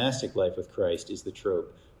into monastic life with Christ is the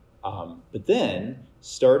trope. But then,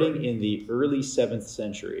 starting in the early 7th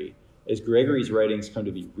century, as Gregory's writings come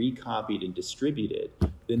to be recopied and distributed,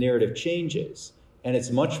 the narrative changes. And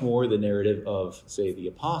it's much more the narrative of, say, the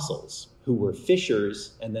apostles, who were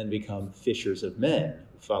fishers and then become fishers of men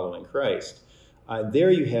following Christ.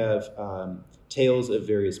 There you have tales of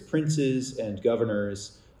various princes and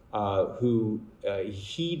governors who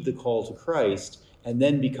heed the call to Christ and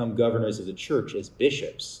then become governors of the church as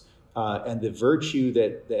bishops. And the virtue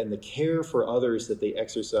and the care for others that they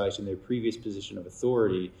exercised in their previous position of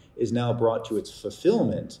authority is now brought to its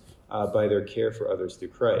fulfillment by their care for others through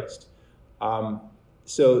Christ.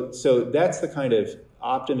 So that's the kind of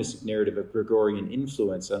optimistic narrative of Gregorian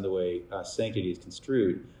influence on the way sanctity is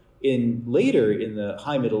construed. Later in the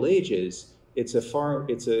High Middle Ages, it's a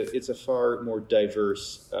far more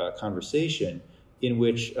diverse conversation in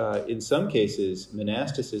which, in some cases,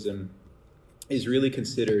 monasticism is really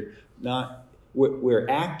considered not where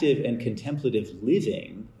active and contemplative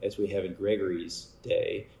living, as we have in Gregory's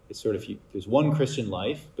day. It's sort of there's one Christian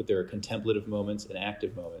life, but there are contemplative moments and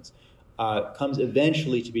active moments. Comes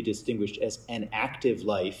eventually to be distinguished as an active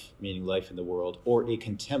life, meaning life in the world, or a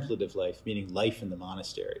contemplative life, meaning life in the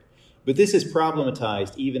monastery. But this is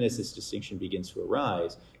problematized even as this distinction begins to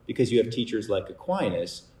arise, because you have teachers like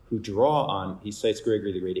Aquinas who he cites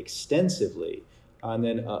Gregory the Great extensively, and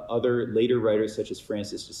then other later writers such as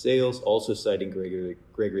Francis de Sales, also citing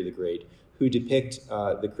Gregory the Great, who depict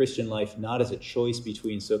the Christian life not as a choice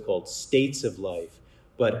between so-called states of life,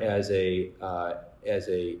 but as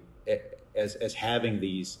having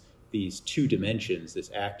these two dimensions,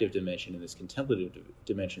 this active dimension and this contemplative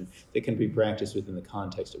dimension that can be practiced within the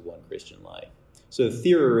context of one Christian life. So the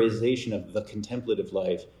theorization of the contemplative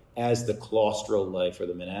life as the claustral life or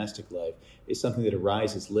the monastic life is something that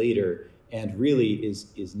arises later and really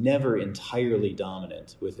is never entirely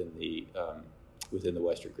dominant within the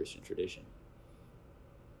Western Christian tradition.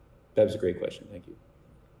 That was a great question. Thank you.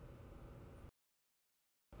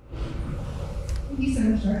 Thank you so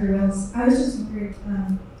much, Dr. Wells. I was just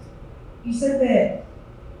wondering, you said that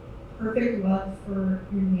perfect love for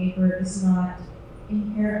your neighbor is not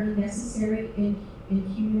inherently necessary in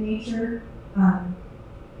human nature.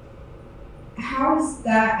 How is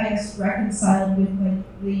that, I guess, reconciled with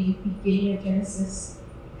the beginning of Genesis,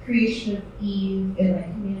 creation of Eve, and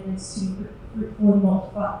commandments to be fruitful and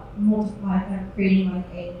multiply, kind of creating a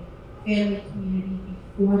family community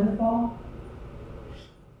before the fall?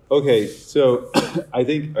 Okay, so I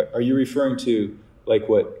think, are you referring to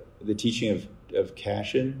what the teaching of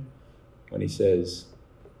Cassian when he says,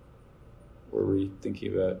 were we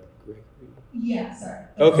thinking about Gregory? Yeah, sorry.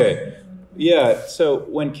 Okay, yeah, so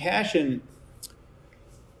when Cassian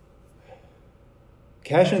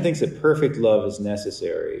thinks that perfect love is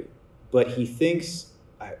necessary, but he thinks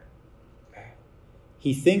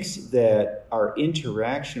that our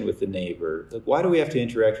interaction with the neighbor, why do we have to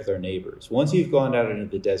interact with our neighbors? Once you've gone out into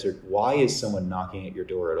the desert, why is someone knocking at your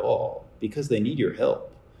door at all? Because they need your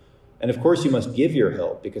help. And of course you must give your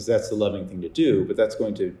help because that's the loving thing to do, but that's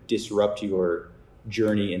going to disrupt your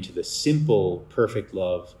journey into the simple, perfect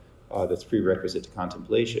love that's prerequisite to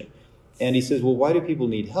contemplation. And he says, well, why do people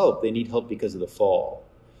need help? They need help because of the fall.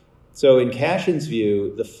 So in Cassian's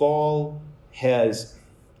view, the fall has...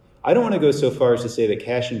 I don't want to go so far as to say that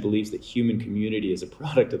Cassian believes that human community is a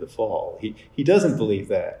product of the fall. He doesn't believe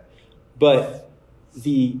that. But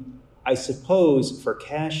I suppose for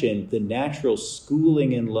Cassian, the natural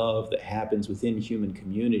schooling in love that happens within human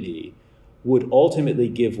community would ultimately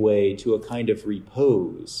give way to a kind of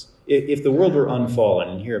repose. If the world were unfallen,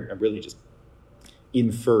 and here I'm really just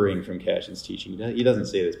inferring from Cassian's teaching, he doesn't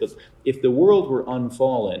say this, but if the world were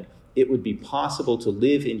unfallen, it would be possible to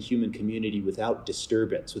live in human community without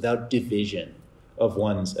disturbance, without division of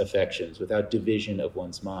one's affections, without division of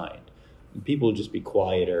one's mind. And people would just be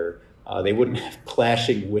quieter, They wouldn't have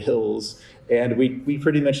clashing wills. And we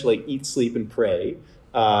pretty much like eat, sleep, and pray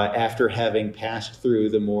after having passed through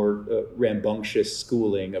the more rambunctious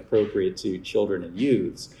schooling appropriate to children and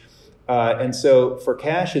youths. And so for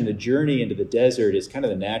Cassian, the journey into the desert is kind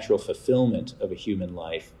of the natural fulfillment of a human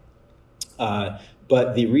life.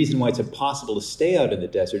 But the reason why it's impossible to stay out in the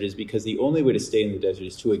desert is because the only way to stay in the desert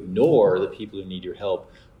is to ignore the people who need your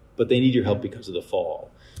help, but they need your help because of the fall.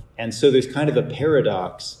 And so there's kind of a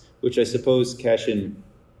paradox, which I suppose Cassian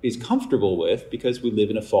is comfortable with because we live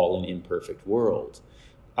in a fallen, imperfect world.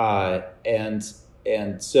 And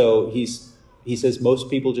so he says most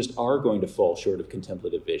people just are going to fall short of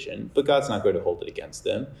contemplative vision, but God's not going to hold it against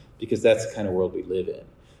them because that's the kind of world we live in.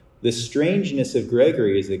 The strangeness of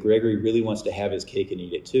Gregory is that Gregory really wants to have his cake and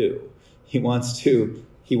eat it too. He wants to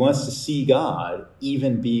see God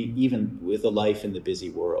even with a life in the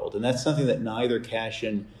busy world. And that's something that neither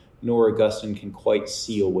Cassian nor Augustine can quite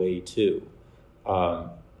see a way to.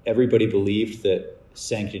 Everybody believed that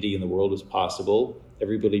sanctity in the world was possible.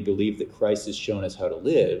 Everybody believed that Christ has shown us how to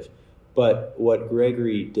live. But what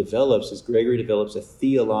Gregory develops a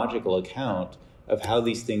theological account of how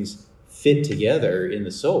these things fit together in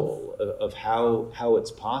the soul, of how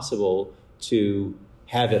it's possible to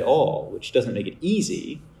have it all, which doesn't make it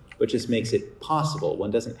easy, but just makes it possible.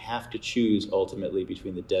 One doesn't have to choose ultimately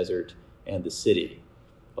between the desert and the city.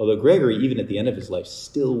 Although Gregory, even at the end of his life,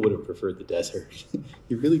 still would have preferred the desert.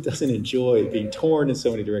 He really doesn't enjoy being torn in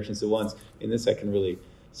so many directions at once. In this, I can really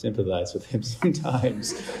sympathize with him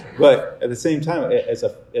sometimes. But at the same time, as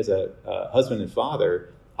a husband and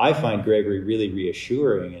father, I find Gregory really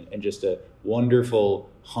reassuring and just a wonderful,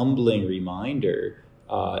 humbling reminder.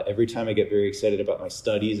 Every time I get very excited about my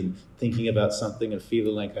studies and thinking about something and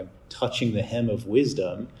feeling like I'm touching the hem of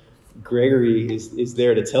wisdom, Gregory is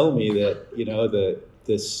there to tell me that,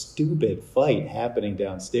 the stupid fight happening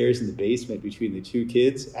downstairs in the basement between the two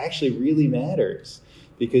kids actually really matters.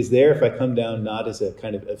 Because there, if I come down not as a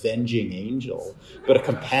kind of avenging angel, but a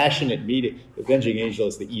compassionate mediator, avenging angel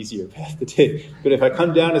is the easier path to take. But if I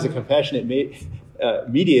come down as a compassionate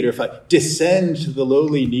mediator, if I descend to the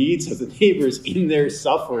lowly needs of the neighbors in their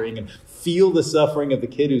suffering and feel the suffering of the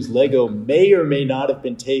kid whose Lego may or may not have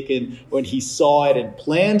been taken when he saw it and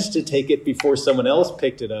planned to take it before someone else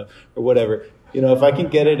picked it up or whatever, if I can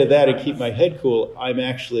get into that and keep my head cool, I'm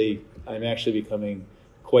actually becoming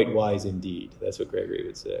quite wise indeed. That's what Gregory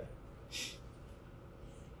would say.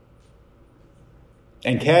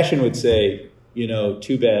 And Cassian would say,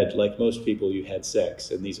 too bad, like most people, you had sex,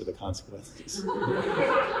 and these are the consequences.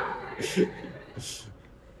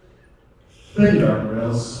 Thank you, Dr.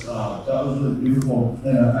 Rails. That was really beautiful.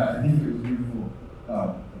 And I think it was beautiful.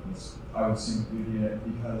 I would see beauty in it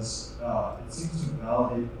because it seems to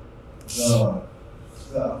validate the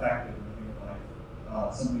effect of living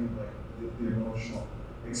life. Something like the emotional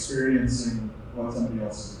experiencing what somebody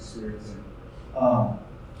else is experiencing.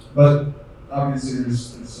 But obviously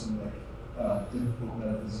there's some difficult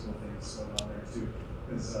metaphysical things going on there too,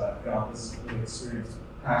 because God doesn't really experience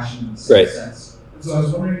passion in the same sense. And so I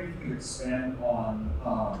was wondering if you could expand on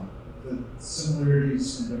the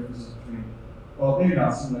similarities and differences between, well, maybe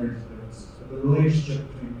not similarities and differences, but the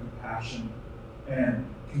relationship between compassion and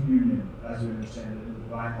communion, as we understand it, in the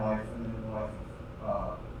divine life and in the life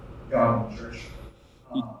of God and the church.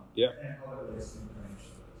 And how that relates to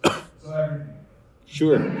incarnation. So everything.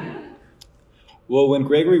 Sure. Well, when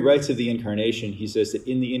Gregory writes of the incarnation, he says that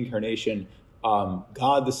in the incarnation,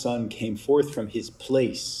 God the Son came forth from his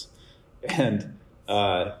place. And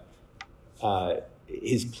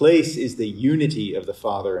his place is the unity of the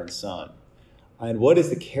Father and Son. And what is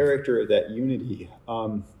the character of that unity?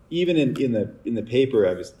 Even in the paper,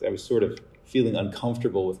 I was sort of feeling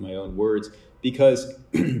uncomfortable with my own words, because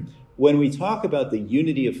when we talk about the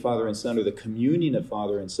unity of Father and Son, or the communion of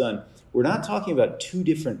Father and Son, we're not talking about two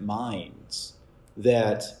different minds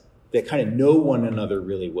that kind of know one another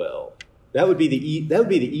really well. That would be the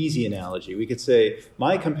easy analogy. We could say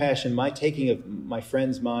my compassion, my taking of my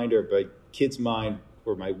friend's mind or my kid's mind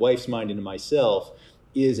or my wife's mind into myself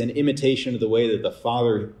is an imitation of the way that the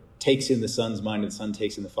Father takes in the Son's mind and the Son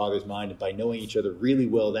takes in the Father's mind, and by knowing each other really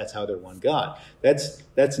well, that's how they're one God. That's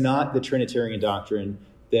not the Trinitarian doctrine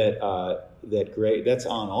that's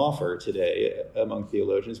on offer today among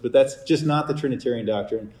theologians, but that's just not the Trinitarian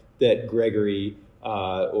doctrine that Gregory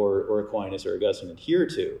or Aquinas or Augustine adhere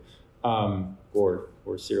to, or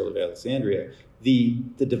Cyril of Alexandria. The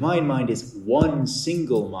divine mind is one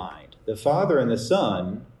single mind. The Father and the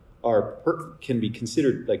Son can be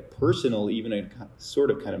considered like personal, even in a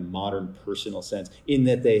sort of kind of modern personal sense, in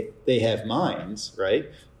that they have minds,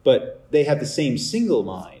 right? But they have the same single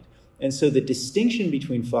mind. And so the distinction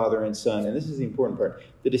between Father and Son, and this is the important part,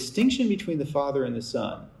 the distinction between the Father and the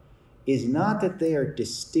Son is not that they are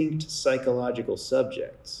distinct psychological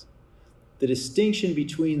subjects. The distinction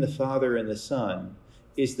between the Father and the Son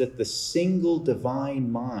is that the single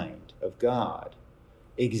divine mind of God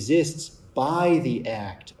exists by the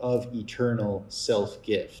act of eternal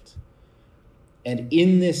self-gift. And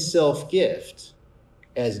in this self-gift,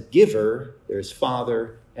 as giver, there's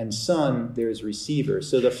Father, and Son, there's receiver.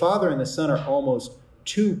 So the Father and the Son are almost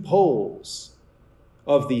two poles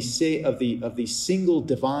of the single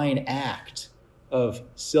divine act of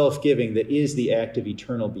self-giving that is the act of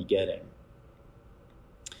eternal begetting.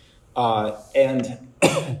 And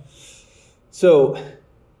so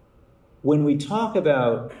when we talk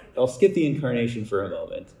about, I'll skip the incarnation for a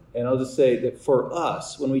moment, and I'll just say that for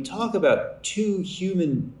us, when we talk about two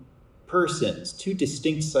human persons, two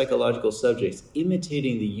distinct psychological subjects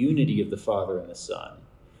imitating the unity of the Father and the Son,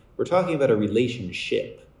 we're talking about a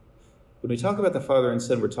relationship. When we talk about the Father and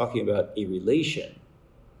Son, we're talking about a relation.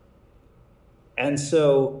 And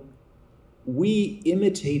so we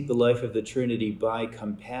imitate the life of the Trinity by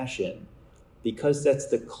compassion because that's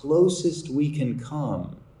the closest we can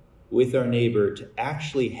come with our neighbor to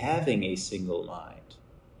actually having a single mind.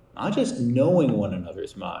 Not just knowing one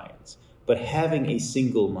another's minds, but having a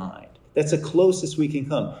single mind. That's the closest we can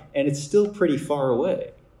come, and it's still pretty far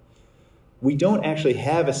away. We don't actually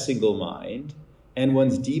have a single mind, and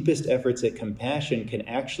one's deepest efforts at compassion can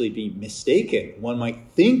actually be mistaken. One might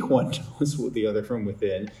think one knows the other from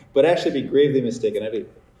within, but actually be gravely mistaken.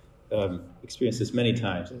 I've experienced this many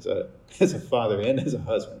times as a father and as a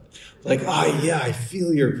husband. Like, yeah, I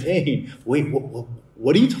feel your pain. Wait,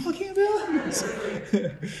 what are you talking about?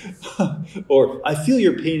 Or, I feel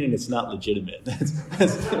your pain and it's not legitimate.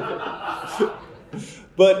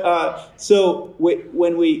 But so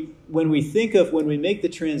when we make the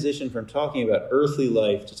transition from talking about earthly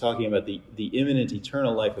life to talking about the imminent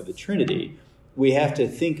eternal life of the Trinity, we have to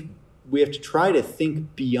try to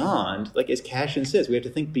think beyond, like as Cassian says, we have to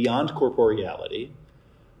think beyond corporeality.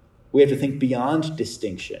 We have to think beyond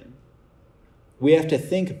distinction. We have to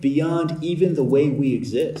think beyond even the way we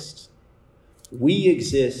exist. We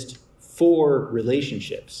exist for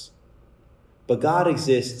relationships, but God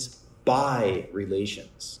exists by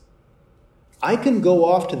relations. I can go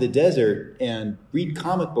off to the desert and read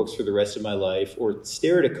comic books for the rest of my life or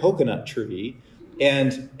stare at a coconut tree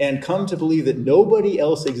and come to believe that nobody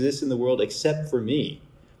else exists in the world except for me.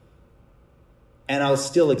 And I'll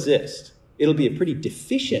still exist. It'll be a pretty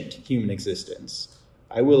deficient human existence.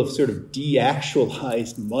 I will have sort of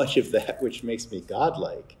de-actualized much of that which makes me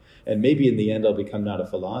godlike. And maybe in the end I'll become not a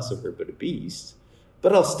philosopher but a beast.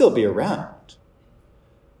 But I'll still be around.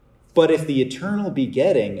 But if the eternal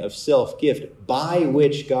begetting of self-gift by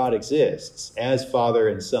which God exists as Father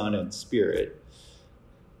and Son and Spirit,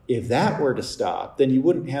 if that were to stop, then you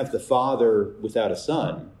wouldn't have the Father without a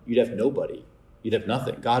Son. You'd have nobody. You'd have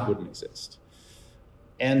nothing. God wouldn't exist.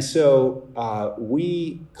 And so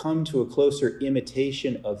we come to a closer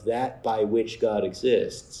imitation of that by which God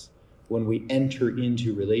exists when we enter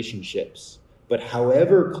into relationships. But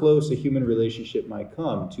however close a human relationship might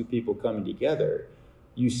come, two people coming together,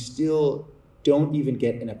 you still don't even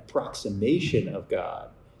get an approximation of God.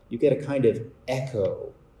 You get a kind of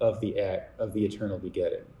echo of the eternal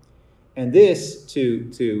begetting. And this,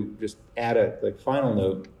 to just add a final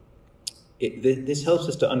note, this helps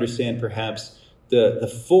us to understand perhaps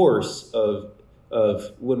the force of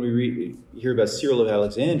when we hear about Cyril of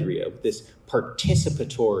Alexandria, this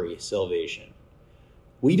participatory salvation.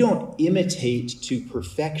 We don't imitate to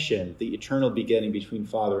perfection the eternal begetting between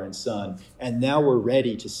Father and Son, and now we're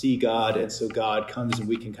ready to see God, and so God comes and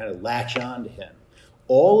we can kind of latch on to him.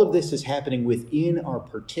 All of this is happening within our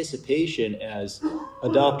participation as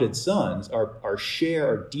adopted sons, our share,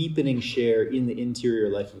 our deepening share in the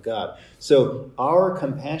interior life of God. So our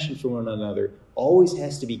compassion for one another always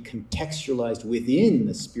has to be contextualized within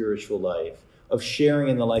the spiritual life of sharing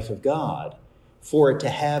in the life of God for it to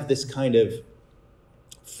have this kind of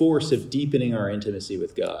force of deepening our intimacy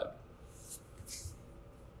with God.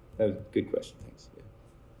 That was a good question. Thanks. Yeah.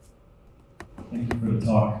 Thank you for the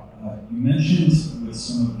talk. You mentioned with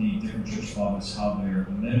some of the different church fathers how their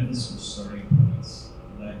metaphysical starting points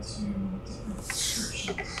led to different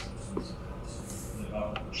descriptions in terms of how to live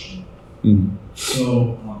out Christianity. Mm-hmm.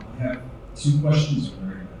 So I have two questions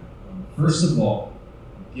regarding that. First of all,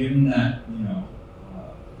 given that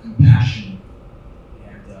compassion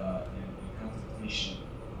and contemplation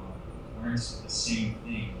aren't the same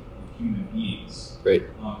thing in human beings, right?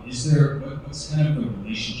 Is there what's kind of the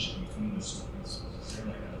relationship between those two principles? Is there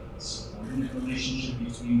like a subordinate relationship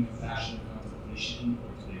between compassion and contemplation, or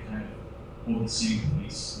do they kind of hold the same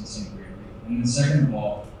place in St. Gregory? And then second of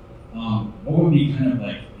all, what would be kind of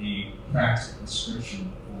like a practical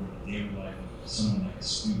prescription for the daily life of someone like a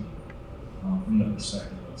student from the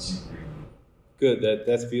perspective of St. Gregory? Good,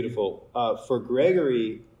 that's beautiful. For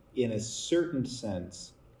Gregory, in a certain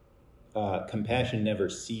sense, compassion never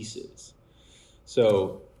ceases.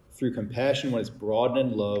 So through compassion, one is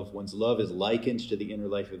broadened in love. One's love is likened to the inner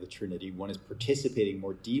life of the Trinity. One is participating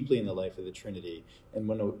more deeply in the life of the Trinity. And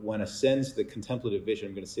when one ascends the contemplative vision,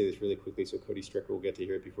 I'm going to say this really quickly so Cody Stricker will get to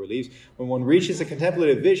hear it before he leaves. When one reaches a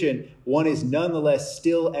contemplative vision, one is nonetheless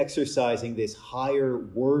still exercising this higher,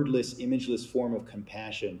 wordless, imageless form of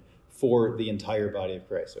compassion for the entire body of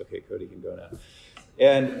Christ. Okay, Cody can go now.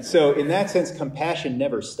 And so in that sense, compassion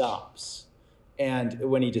never stops. And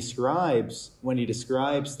when he describes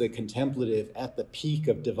the contemplative at the peak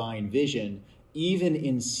of divine vision, even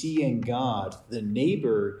in seeing God, the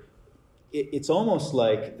neighbor, it's almost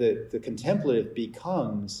like the contemplative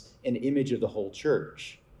becomes an image of the whole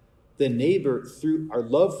church. The neighbor, through our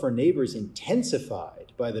love for neighbor, is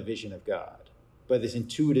intensified by the vision of God, by this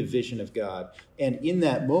intuitive vision of God. And in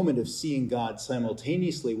that moment of seeing God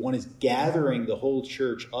simultaneously, one is gathering the whole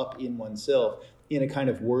church up in oneself in a kind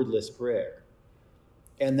of wordless prayer.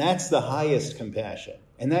 And that's the highest compassion.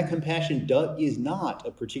 And that compassion is not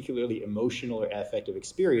a particularly emotional or affective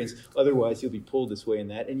experience. Otherwise, you'll be pulled this way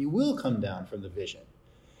and that, and you will come down from the vision.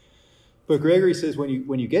 But Gregory says when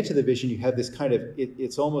you get to the vision, you have this kind of,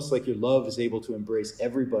 it's almost like your love is able to embrace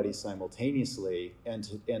everybody simultaneously and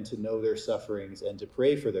to know their sufferings and to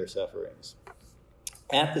pray for their sufferings.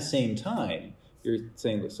 At the same time, you're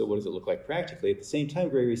saying, so what does it look like practically? At the same time,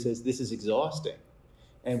 Gregory says this is exhausting.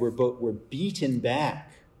 And we're beaten back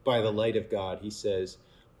by the light of God, he says,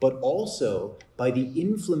 but also by the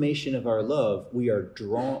inflammation of our love, we are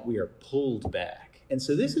pulled back. And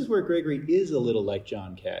so this is where Gregory is a little like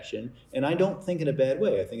John Cassian, and I don't think in a bad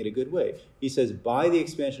way, I think in a good way. He says, by the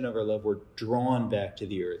expansion of our love, we're drawn back to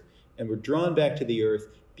the earth. And we're drawn back to the earth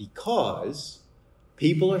because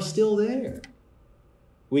people are still there.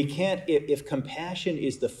 We can't, if compassion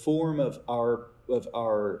is the form of our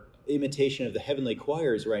imitation of the heavenly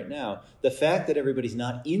choirs right now, the fact that everybody's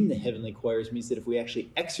not in the heavenly choirs means that if we actually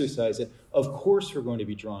exercise it, of course we're going to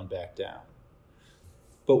be drawn back down.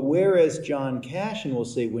 But whereas John Cassian will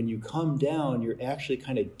say when you come down, you're actually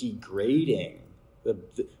kind of degrading.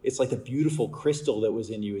 It's like the beautiful crystal that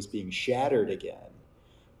was in you is being shattered again.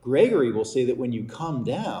 Gregory will say that when you come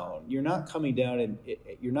down, you're not coming down and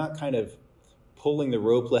you're not kind of pulling the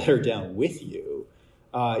rope ladder down with you.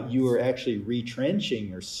 You are actually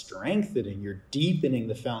retrenching or strengthening, you're deepening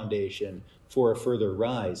the foundation for a further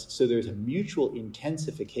rise. So there's a mutual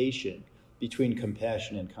intensification between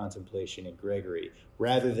compassion and contemplation in Gregory,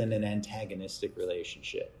 rather than an antagonistic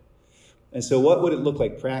relationship. And so what would it look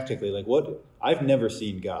like practically? I've never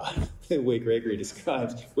seen God the way Gregory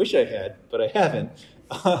describes. Wish I had, but I haven't.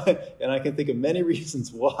 And I can think of many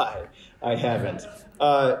reasons why I haven't.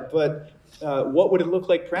 But what would it look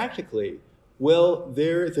like practically? Well,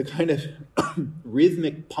 they're the kind of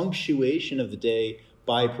rhythmic punctuation of the day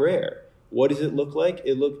by prayer. What does it look like?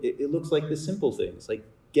 It looks like the simple things, like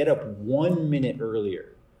get up 1 minute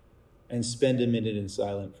earlier and spend a minute in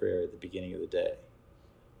silent prayer at the beginning of the day.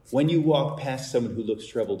 When you walk past someone who looks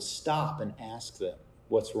troubled, stop and ask them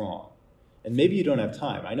what's wrong. And maybe you don't have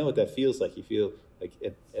time. I know what that feels like. You feel like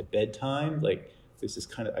at bedtime, like there's this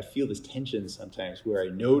kind of, I feel this tension sometimes where I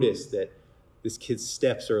notice that this kid's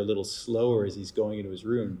steps are a little slower as he's going into his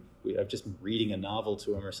room. I've just been reading a novel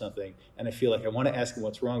to him or something, and I feel like I want to ask him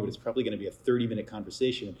what's wrong, but it's probably going to be a 30-minute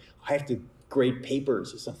conversation. I have to grade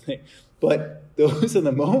papers or something. But those are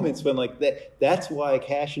the moments when, like, that's why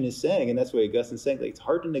Cassian is saying, and that's why Augustine's saying, like, it's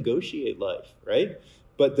hard to negotiate life, right?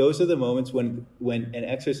 But those are the moments when an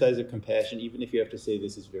exercise of compassion, even if you have to say,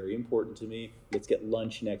 this is very important to me, let's get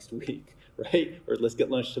lunch next week, right? Or let's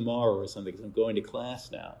get lunch tomorrow or something, because I'm going to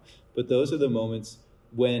class now. But those are the moments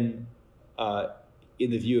when,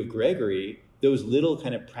 in the view of Gregory, those little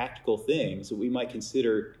kind of practical things that we might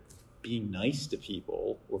consider being nice to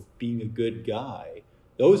people or being a good guy,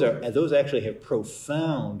 those actually have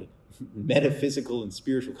profound metaphysical and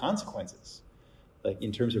spiritual consequences, like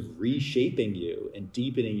in terms of reshaping you and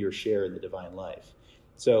deepening your share in the divine life.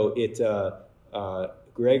 So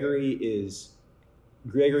Gregory is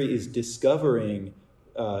discovering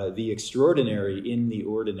the extraordinary in the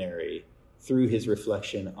ordinary through his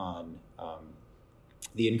reflection on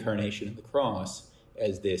the incarnation of the cross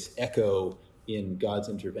as this echo in God's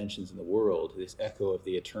interventions in the world, this echo of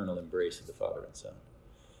the eternal embrace of the Father and Son.